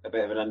he's a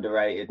bit of an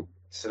underrated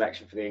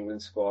selection for the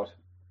England squad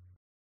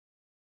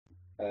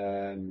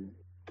for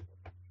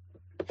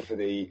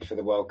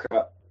the World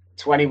Cup.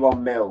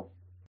 21 mil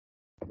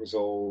was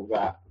all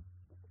that.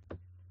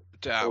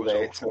 That was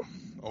awful.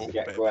 To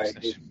get Gray.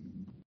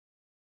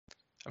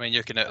 I mean,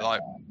 you're looking at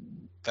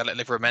they let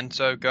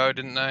Livramento go,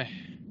 didn't they?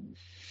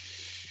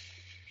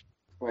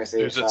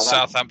 He was at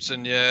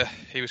Southampton, yeah.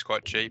 He was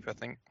quite cheap, I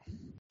think.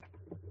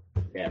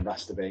 Yeah,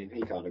 must have been.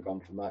 He can't have gone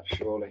for much,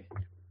 surely.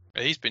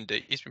 He's been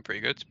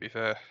pretty good, to be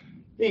fair.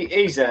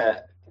 He's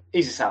a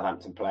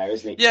Southampton player,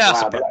 isn't he? Yeah,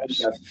 wow, I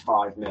suppose.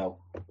 5 mil.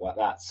 Well,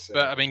 that's.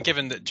 But I mean,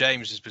 given that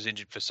James was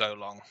injured for so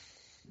long,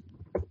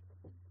 and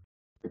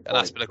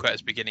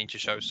Azpilicueta's beginning to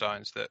show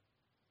signs that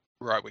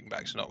right wing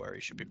backs are not where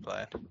he should be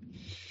playing.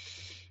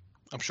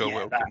 I'm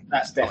sure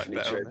that's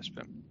definitely true.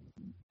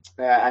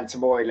 And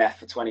Tomori left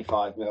for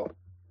 25 mil.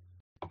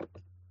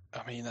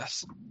 I mean,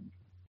 that's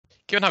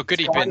given how good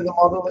he'd been the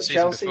model at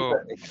Chelsea,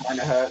 but it kind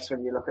of hurts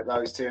when you look at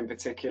those two in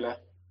particular.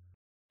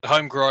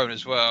 Homegrown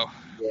as well.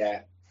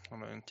 Yeah. I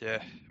mean,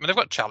 they've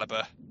got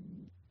Chalobah.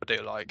 I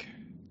do like.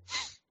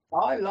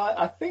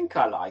 I think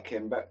I like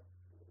him, but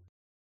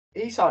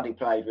he's hardly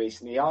played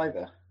recently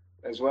either,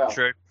 as well.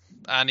 True,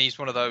 and he's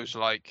one of those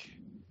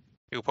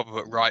he'll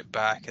probably put right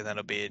back, and then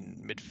he'll be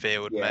in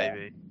midfield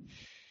maybe.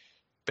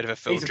 Bit of a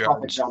Phil Jones. He's a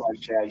proper John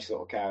O'Shea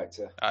sort of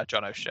character.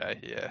 John O'Shea,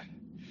 yeah.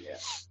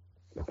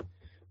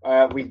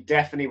 We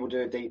definitely will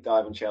do a deep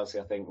dive on Chelsea,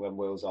 I think, when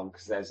Will's on,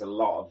 because there's a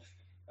lot of,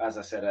 as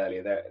I said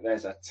earlier,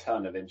 there's a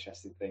ton of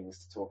interesting things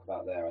to talk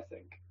about there, I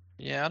think.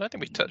 Yeah, I don't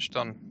think we touched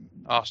on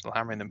Arsenal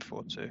hammering them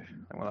before too. I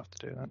think we'll have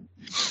to do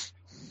that.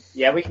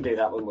 Yeah, we can do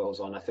that when Will's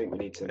on. I think we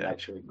need to make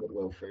sure we put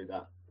Will through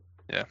that.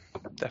 Yeah,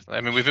 definitely.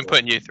 I mean, we've been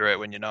putting you through it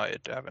when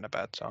United are having a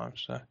bad time.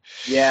 So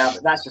yeah,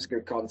 but that's just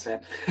good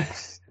content.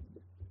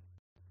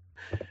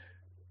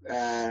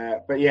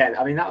 But yeah,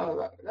 I mean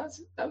that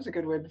was a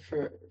good win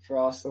for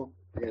Arsenal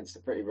against a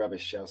pretty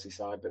rubbish Chelsea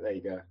side. But there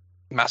you go.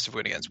 Massive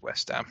win against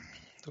West Ham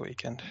the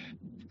weekend.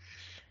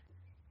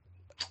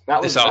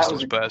 That was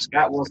Spurs.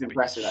 That was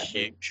impressive.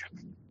 Huge.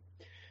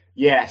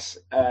 Yes,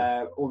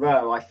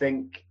 although I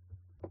think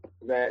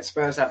the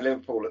Spurs have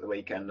Liverpool at the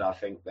weekend. I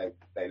think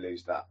they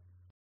lose that.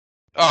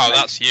 Oh,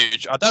 that's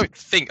huge. I don't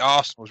think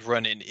Arsenal's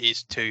running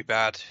is too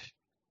bad.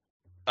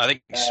 I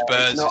think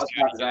Spurs. It's not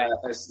as bad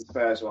as the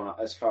Spurs one,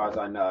 as far as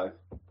I know.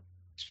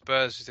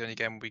 Spurs is the only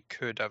game we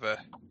could have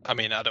I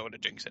mean, I don't want to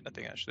jinx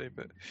anything actually,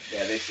 but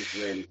yeah, this is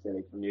really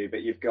silly from you.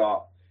 But you've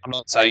got. I'm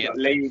not saying it.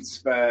 Leeds,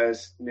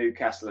 Spurs,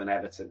 Newcastle, and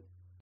Everton.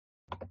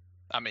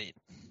 I mean,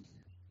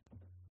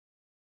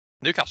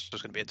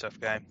 Newcastle's going to be a tough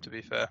game, to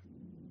be fair.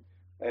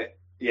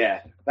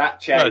 Yeah, that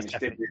changed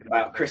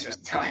about Christmas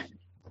time.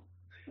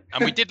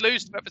 And we did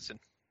lose to Everton,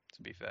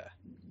 to be fair.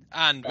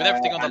 And with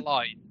everything on the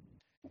line.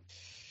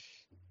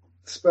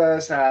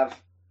 Spurs have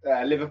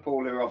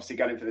Liverpool, who are obviously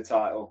going for the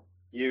title.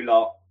 You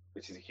lot,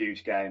 which is a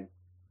huge game,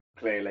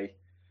 clearly.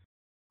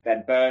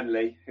 Then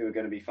Burnley, who are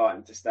going to be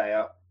fighting to stay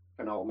up.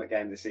 Penultimate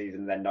game of the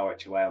season. Then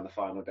Norwich away on the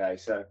final day.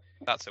 So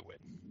that's a win.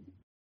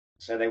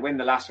 So they win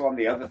the last one.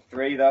 The other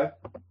three, though.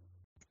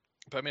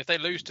 But I mean, if they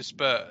lose to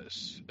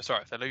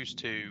if they lose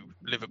to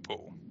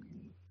Liverpool.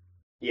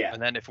 Yeah.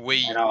 And then if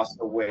we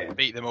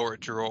beat them or a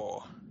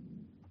draw,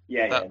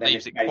 that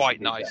leaves it quite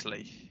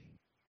nicely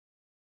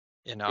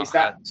in our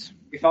hands.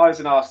 If I was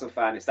an Arsenal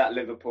fan, it's that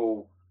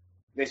Liverpool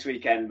this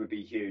weekend would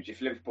be huge.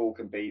 If Liverpool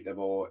can beat them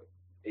or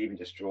even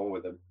just draw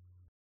with them.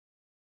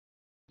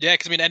 Yeah,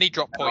 because I mean, any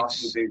drop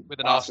points with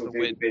an Arsenal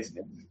win,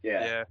 business,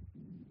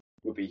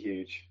 would be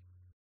huge.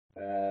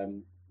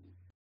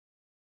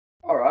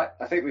 All right,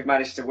 I think we've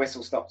managed to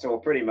whistle stop tour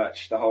pretty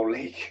much the whole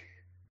league.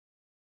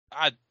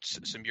 Add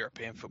some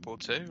European football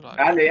too.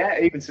 And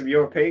even some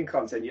European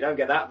content. You don't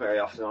get that very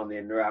often on the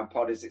In and Around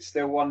pod. Is it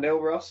still 1-0,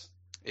 Ross?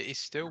 It is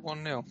still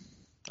 1-0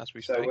 as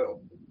we speak.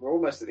 So we're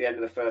almost at the end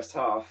of the first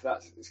half.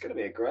 It's going to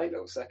be a great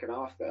little second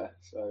half there.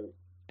 So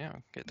yeah,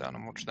 get down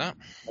and watch that.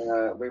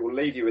 We will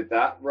leave you with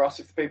that. Ross,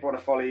 if the people want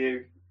to follow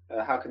you,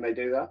 how can they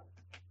do that?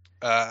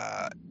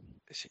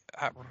 Is it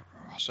at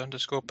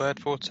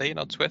Ross_Bird14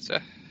 on Twitter?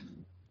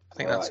 I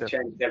think that's it.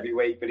 Changed every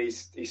week, but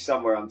he's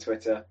somewhere on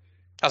Twitter.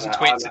 Hasn't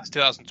tweeted since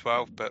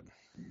 2012, but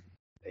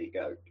there you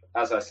go.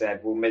 As I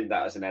said, we'll mint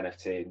that as an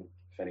NFT, and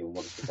if anyone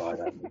wants to buy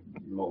that,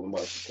 more than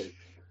welcome to.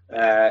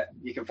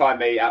 You can find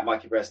me at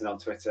Mikey Bresnan on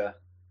Twitter.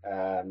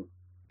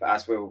 But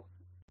as Will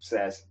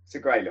says, it's a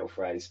great little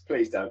phrase.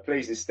 Please don't.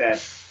 Please instead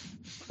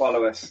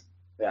follow us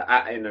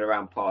at In and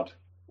Around Pod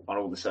on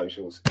all the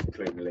socials,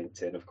 including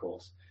LinkedIn, of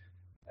course.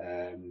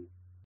 And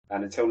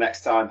until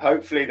next time,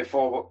 hopefully the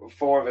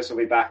four of us will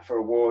be back for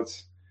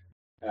awards.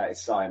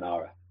 It's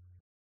sayonara.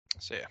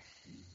 See ya.